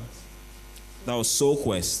 That was Soul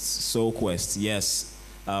Quest, yes,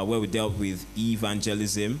 where we dealt with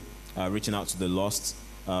evangelism, reaching out to the lost.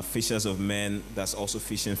 Fishers of Men, that's also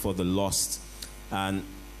fishing for the lost. And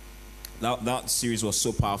that series was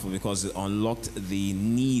so powerful because it unlocked the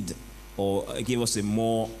need or gave us a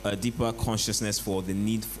more deeper consciousness for the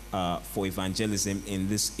need for evangelism in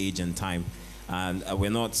this age and time. And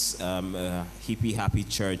we're not a hippie happy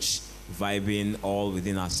church vibing all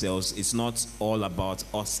within ourselves. It's not all about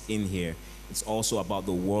us in here. It's also about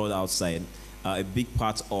the world outside. A big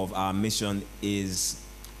part of our mission is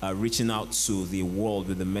reaching out to the world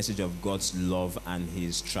with the message of God's love and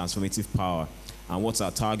his transformative power. And what's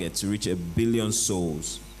our target? To reach 1 billion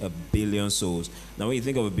souls. 1 billion souls. Now, when you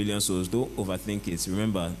think of 1 billion souls, don't overthink it.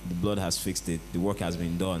 Remember, the blood has fixed it. The work has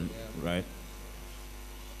been done, right?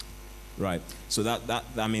 Right. So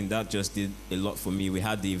that just did a lot for me. We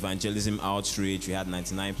had the evangelism outreach. We had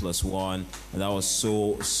 99+1. And that was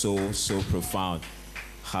so profound.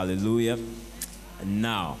 Hallelujah.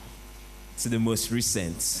 Now, to the most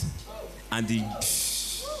recent. And the...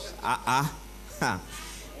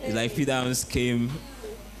 Like Peter Adams came...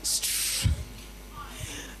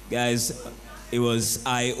 Guys, it was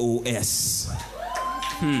iOS.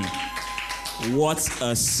 What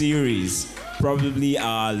a series. Probably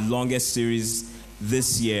our longest series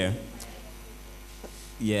this year.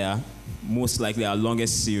 Yeah, most likely our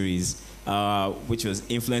longest series, which was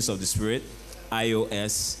Influence of the Spirit,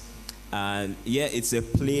 iOS. And yeah, it's a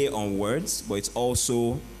play on words, but it's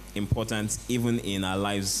also important even in our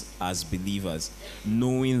lives as believers,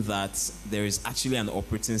 knowing that there is actually an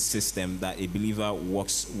operating system that a believer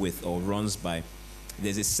works with or runs by.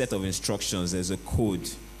 There's a set of instructions, there's a code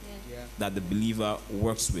that the believer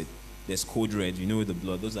works with. There's code red, you know, with the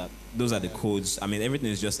blood. Those are the codes. I mean, everything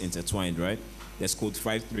is just intertwined, right? There's code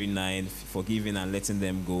 539, forgiving and letting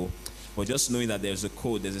them go. But just knowing that there's a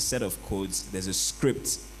code, there's a set of codes, there's a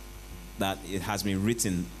script that it has been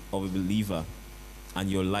written of a believer and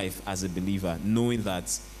your life as a believer, knowing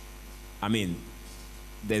that, I mean,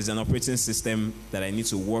 there's an operating system that I need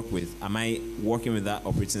to work with. Am I working with that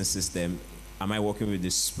operating system? Am I working with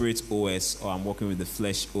the Spirit OS, or I'm working with the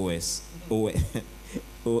flesh OS,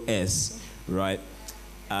 right?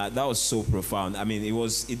 That was so profound. I mean,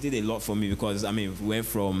 it did a lot for me because, I mean, we went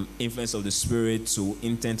from influence of the Spirit to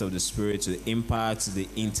intent of the Spirit to impact to the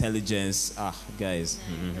intelligence. Guys,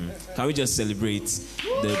 can we just celebrate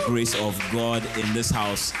the grace of God in this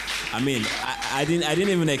house? I mean, I didn't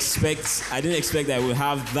even expect. I didn't expect that we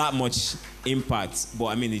have that much impact, but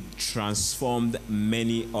I mean, it transformed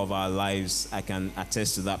many of our lives. I can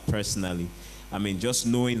attest to that personally. I mean, just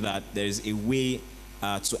knowing that there's a way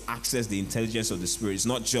to access the intelligence of the Spirit. It's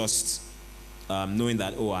not just knowing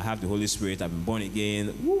that, oh, I have the Holy Spirit, I've been born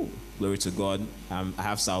again, woo, glory to God, I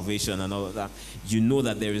have salvation and all of that. You know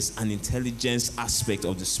that there is an intelligence aspect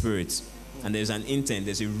of the Spirit, and there's an intent,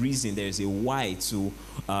 there's a reason, there's a why to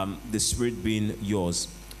the Spirit being yours.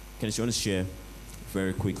 Can you want to share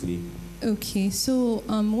very quickly? Okay, so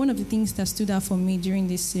one of the things that stood out for me during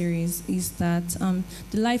this series is that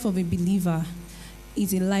the life of a believer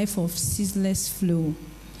is a life of ceaseless flow.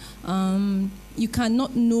 You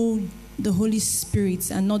cannot know the Holy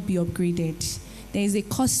Spirit and not be upgraded. There is a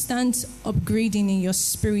constant upgrading in your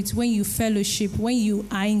spirit when you fellowship, when you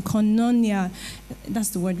are in koinonia. That's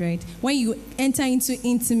the word, right? When you enter into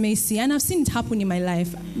intimacy. And I've seen it happen in my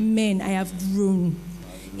life. Man, I have grown.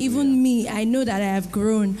 Even me, I know that I have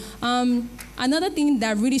grown. Another thing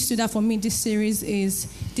that really stood out for me in this series is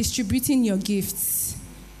distributing your gifts.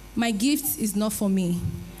 My gift is not for me.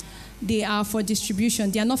 They are for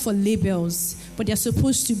distribution. They are not for labels, but they're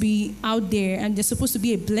supposed to be out there and they're supposed to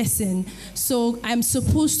be a blessing. So I'm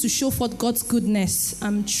supposed to show forth God's goodness.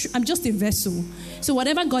 I'm just a vessel. So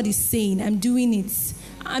whatever God is saying, I'm doing it.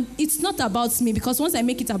 It's not about me, because once I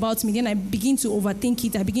make it about me, then I begin to overthink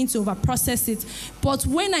it. I begin to overprocess it. But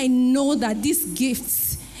when I know that this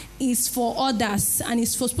gift is for others and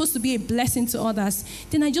it's supposed to be a blessing to others,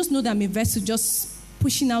 then I just know that I'm a vessel, just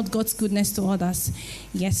pushing out God's goodness to others.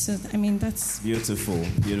 Yes, so, I mean, that's... Beautiful.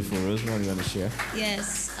 Rose, what are you going to share?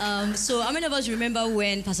 Yes. So how many of us remember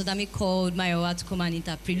when Pastor Dami called Mayowa to come and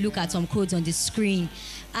interpret, look at some codes on the screen?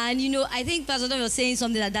 And, you know, I think Pastor Dami was saying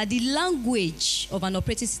something like that. The language of an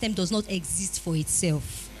operating system does not exist for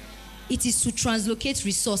itself. It is to translocate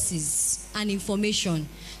resources and information.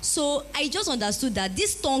 So I just understood that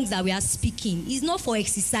these tongues that we are speaking is not for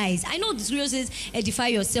exercise. I know the scripture says edify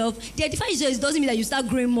yourself. The edify yourself doesn't mean that you start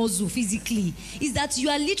growing muscle physically. It's that you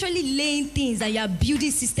are literally laying things and you are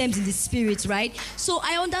building systems in the spirit, right? So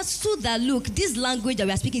I understood that, look, this language that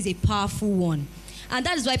we are speaking is a powerful one. And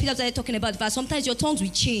that is why Peter started talking about the fact sometimes your tongues will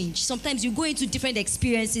change. Sometimes you go into different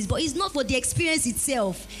experiences, but it's not for the experience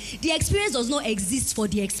itself. The experience does not exist for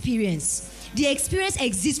the experience. The experience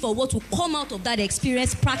exists for what will come out of that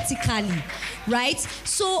experience practically, right?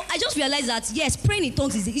 So I just realized that, yes, praying in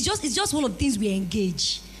tongues it's just one of the things we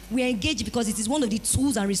engage. We engage because it is one of the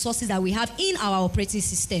tools and resources that we have in our operating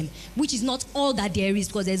system, which is not all that there is,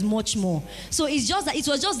 because there's much more. So it's just that it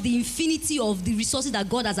was just the infinity of the resources that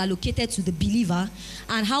God has allocated to the believer,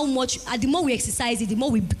 and how much, the more we exercise it, the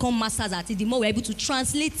more we become masters at it, the more we're able to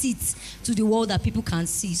translate it to the world that people can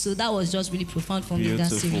see. So that was just really profound for me,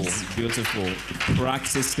 that series. Beautiful.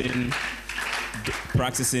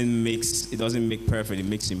 Practicing makes, it doesn't make perfect, it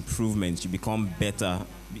makes improvements. You become better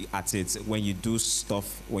at it when you do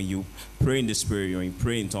stuff, when you pray in the spirit, when you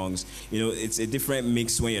pray in tongues. You know, it's a different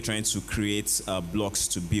mix when you're trying to create blocks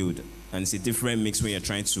to build, and it's a different mix when you're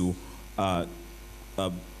trying to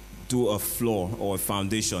do a floor or a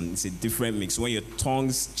foundation. It's a different mix. When your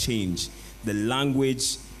tongues change, the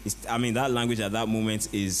language is, that language at that moment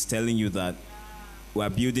is telling you that we're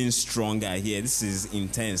building stronger here. This is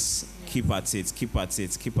intense. Keep at it, keep at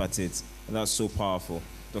it, keep at it. That's so powerful.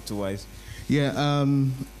 Dr. Wise? Yeah,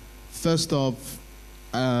 first off,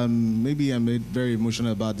 maybe I'm very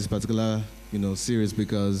emotional about this particular, series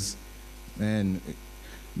because, man,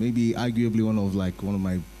 maybe arguably one of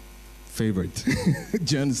my favorite.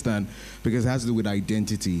 Do you understand? Because it has to do with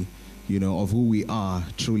identity, of who we are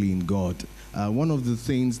truly in God. One of the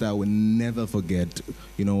things that I will never forget,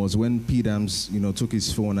 was when P. Dams, took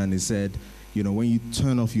his phone and he said, when you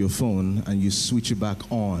turn off your phone and you switch it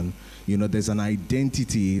back on, there's an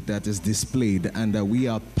identity that is displayed and that we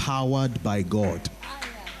are powered by God.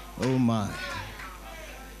 Oh my.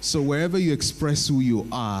 So wherever you express who you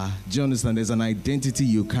are, do you understand, there's an identity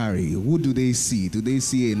you carry. Who do they see? Do they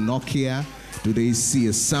see a Nokia? Do they see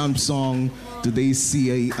a Samsung? Do they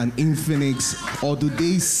see an Infinix? Or do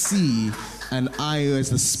they see an iOS,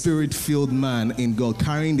 the spirit-filled man in God,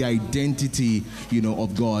 carrying the identity,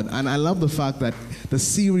 of God? And I love the fact that the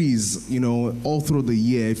series, all through the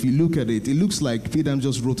year, if you look at it, it looks like Peter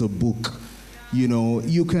just wrote a book.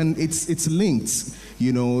 It's linked,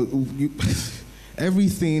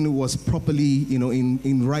 everything was properly,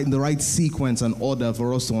 in the right sequence and order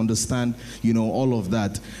for us to understand, all of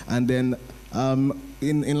that. And then,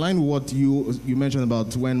 in line with what you mentioned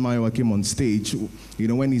about when Maiwa came on stage,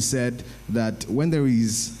 when he said that when there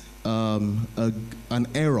is an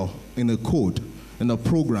error in a code, in a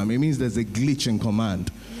program, it means there's a glitch in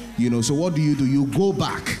command. So what do? You go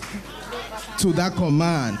back to that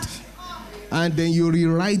command, and then you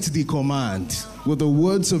rewrite the command with the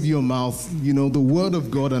words of your mouth, the word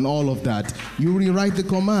of God and all of that. You rewrite the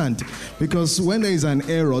command, because when there is an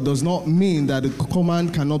error, does not mean that the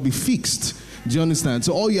command cannot be fixed. Do you understand?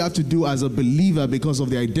 So all you have to do as a believer, because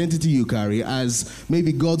of the identity you carry as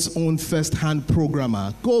maybe God's own first-hand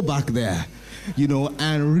programmer, go back there,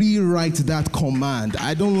 and rewrite that command.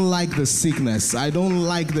 I don't like the sickness. I don't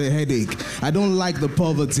like the headache. I don't like the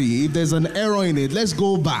poverty. If there's an error in it, let's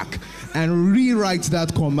go back and rewrite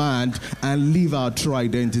that command and live our true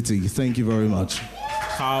identity. Thank you very much.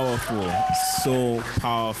 Powerful, so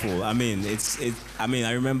powerful. I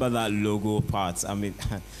remember that logo part.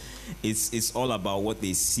 It's all about what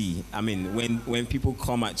they see. When people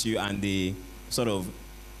come at you and they sort of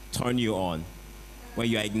turn you on, when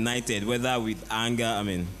you're ignited, whether with anger,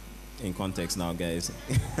 in context now, guys.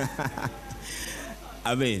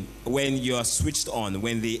 When you're switched on,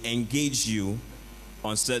 when they engage you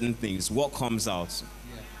on certain things, what comes out?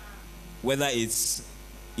 Whether it's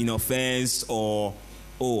in offense or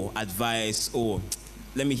advice,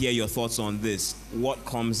 let me hear your thoughts on this. What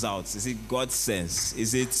comes out? Is it God's sense?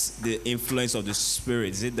 Is it the influence of the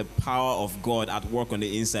Spirit? Is it the power of God at work on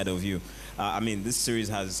the inside of you? This series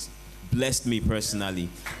has blessed me personally.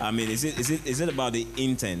 Is it about the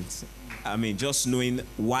intent? Just knowing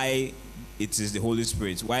why it is the Holy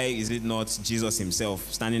Spirit. Why is it not Jesus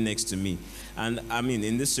himself standing next to me? And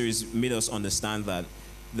in this series, made us understand that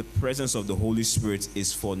the presence of the Holy Spirit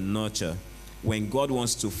is for nurture. When God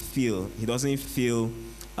wants to fill, he doesn't fill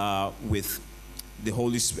with the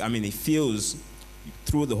Holy Spirit. He fills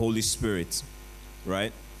through the Holy Spirit,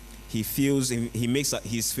 right? He makes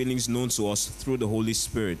his feelings known to us through the Holy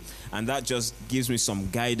Spirit. And that just gives me some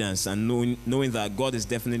guidance and knowing that God is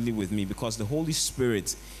definitely with me, because the Holy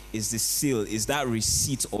Spirit is the seal, is that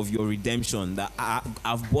receipt of your redemption, that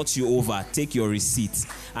I've bought you over, take your receipt.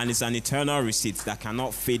 And it's an eternal receipt that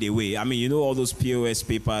cannot fade away. All those POS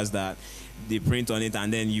papers that they print on it,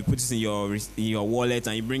 and then you put it in your wallet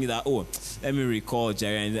and you bring it out. Oh, let me recall,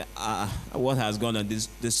 Jerry, and what has gone on.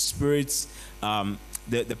 The Spirit,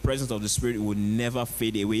 the presence of the Spirit will never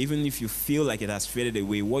fade away. Even if you feel like it has faded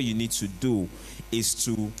away, what you need to do is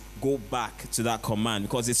to go back to that command,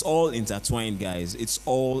 because it's all intertwined, guys. It's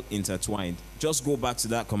all intertwined. Just go back to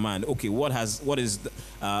that command. Okay, what's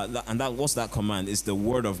that command? It's the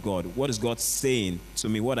Word of God. What is God saying to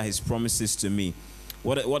me? What are His promises to me?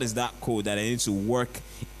 What is that code that I need to work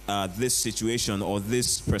this situation or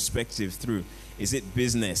this perspective through? Is it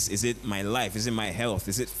business? Is it my life? Is it my health?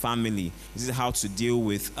 Is it family? Is it how to deal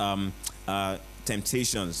with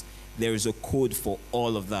temptations? There is a code for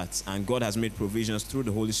all of that, and God has made provisions through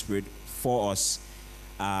the Holy Spirit for us,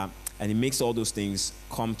 and He makes all those things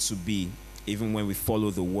come to be, even when we follow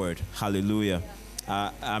the Word. Hallelujah.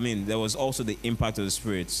 There was also the impact of the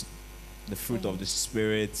Spirit, the fruit of the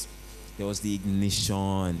Spirit. There was the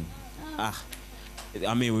ignition.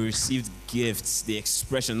 We received gifts, the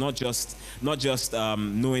expression, not just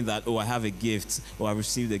knowing that, I have a gift, or I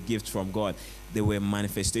received a gift from God. There were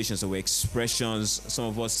manifestations, there were expressions. Some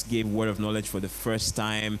of us gave word of knowledge for the first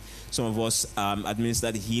time. Some of us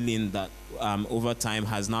administered healing that over time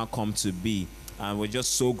has now come to be. And we're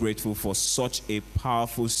just so grateful for such a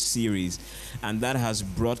powerful series. And that has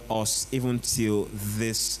brought us even till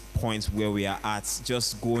this point where we are at,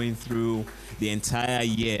 just going through the entire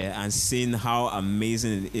year and seeing how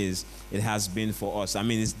amazing it has been for us.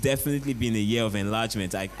 It's definitely been a year of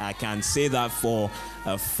enlargement. I can say that for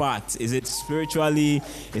a fact. Is it spiritually?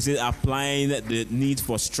 Is it applying the need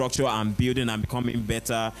for structure and building and becoming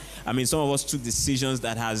better? Some of us took decisions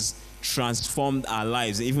that has transformed our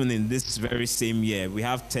lives, even in this very same year. We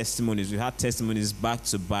have testimonies. We've had testimonies back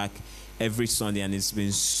to back every Sunday, and it's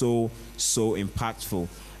been so impactful.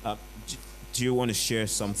 Do you want to share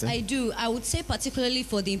something? I do. I would say particularly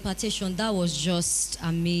for the impartation, that was just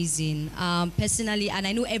amazing. Personally, and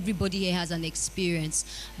I know everybody here has an experience.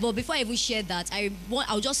 But before I even share that,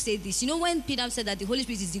 I'll just say this. When Peter said that the Holy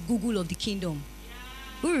Spirit is the Google of the kingdom,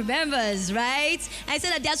 who remembers, right? I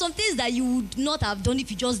said that there are some things that you would not have done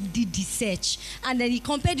if you just did the search. And then he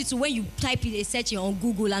compared it to when you type in a search on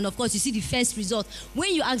Google, and of course you see the first result.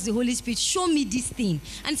 When you ask the Holy Spirit, show me this thing,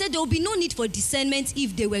 and said there will be no need for discernment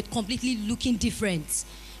if they were completely looking different.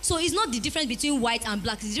 So it's not the difference between white and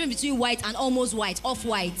black. It's the difference between white and almost white,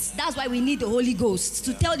 off-white. That's why we need the Holy Ghost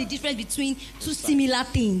to tell the difference between two similar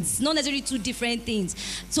things, not necessarily two different things.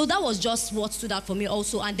 So that was just what stood out for me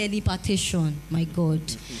also. And then impartation, my God.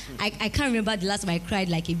 I can't remember the last time I cried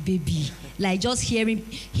like a baby. Like just hearing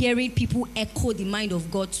people echo the mind of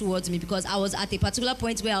God towards me, because I was at a particular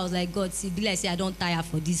point where I was like, God, see, Billy, I say I don't tire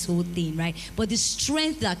for this whole thing, right? But the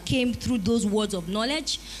strength that came through those words of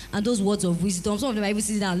knowledge and those words of wisdom, some of them are even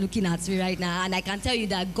sitting down looking at me right now, and I can tell you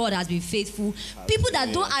that God has been faithful. People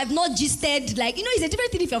that I've not gisted, it's a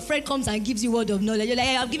different thing if your friend comes and gives you word of knowledge. You're like,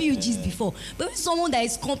 I've given you gist before. But if someone that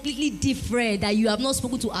is completely different, that you have not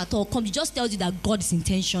spoken to at all, he just tells you that God is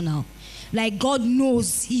intentional. Like God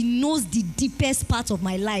knows, He knows the deepest part of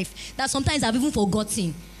my life that sometimes I've even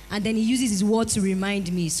forgotten. And then He uses His word to remind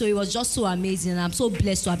me. So it was just so amazing. And I'm so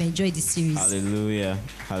blessed to have enjoyed this series. Hallelujah.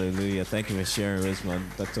 Hallelujah. Thank you for sharing, Rizman.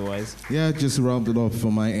 Dr. Wise? Yeah, just round it up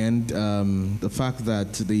from my end. The fact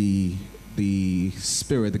that the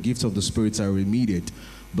Spirit, the gifts of the Spirit are immediate,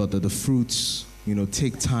 but that the fruits,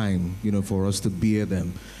 take time, for us to bear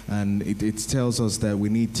them. And it tells us that we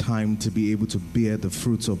need time to be able to bear the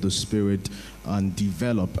fruits of the Spirit and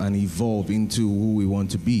develop and evolve into who we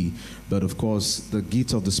want to be. But of course, the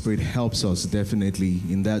gift of the Spirit helps us definitely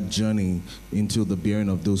in that journey into the bearing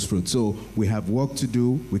of those fruits. So we have work to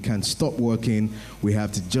do. We can't stop working. We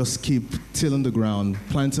have to just keep tilling the ground,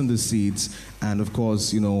 planting the seeds, and of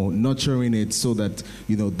course, nurturing it so that,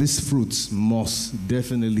 these fruits must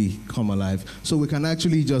definitely come alive. So we can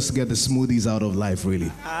actually just get the smoothies out of life,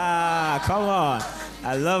 really. Come on.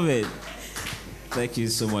 I love it. Thank you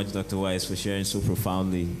so much, Dr. Wise, for sharing so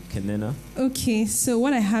profoundly. Kenena? Okay, so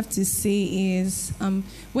what I have to say is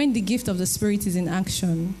when the gift of the Spirit is in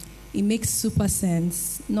action, it makes super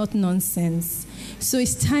sense, not nonsense. So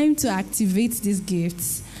it's time to activate these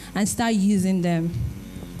gifts and start using them.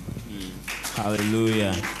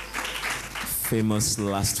 Hallelujah. Famous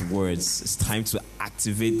last words. It's time to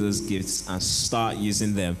activate those gifts and start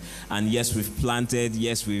using them. And yes, we've planted.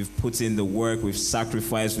 Yes, we've put in the work. We've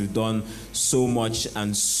sacrificed. We've done so much.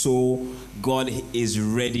 And so God is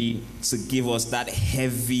ready to give us that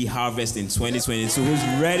heavy harvest in 2022.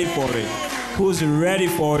 Who's ready for it? Who's ready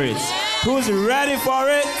for it? Who's ready for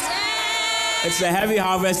it? It's a heavy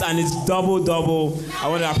harvest and it's double. I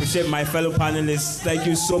want to appreciate my fellow panelists. Thank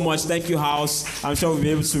you so much. Thank you, House. I'm sure we'll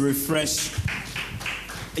be able to refresh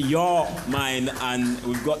your mind, and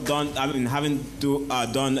we've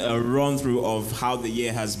done a run through of how the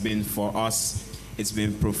year has been for us. It's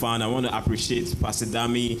been profound. I want to appreciate Pastor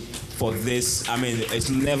Dami for this. It's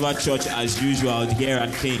never church as usual here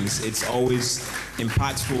at King's. It's always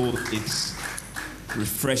impactful. It's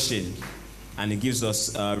refreshing. And it gives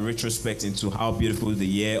us a retrospect into how beautiful the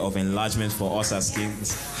year of enlargement for us as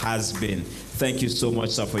Kings has been. Thank you so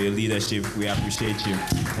much, sir, for your leadership. We appreciate you.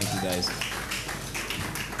 Thank you, guys.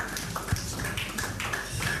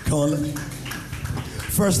 Come on.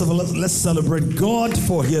 First of all, let's celebrate God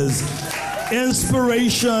for his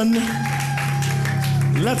inspiration.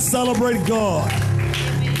 Let's celebrate God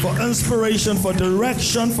for inspiration, for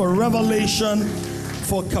direction, for revelation,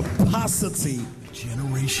 for capacity.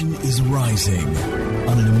 Generation is rising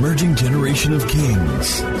on an emerging generation of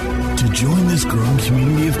kings. To join this growing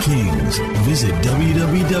community of kings, visit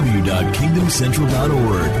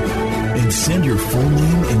www.kingdomcentral.org and send your full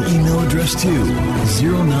name and email address to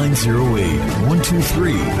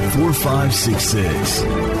 0908-123-4566.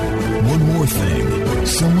 One more thing,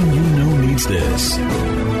 someone you know needs this.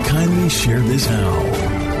 Kindly share this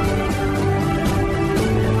now.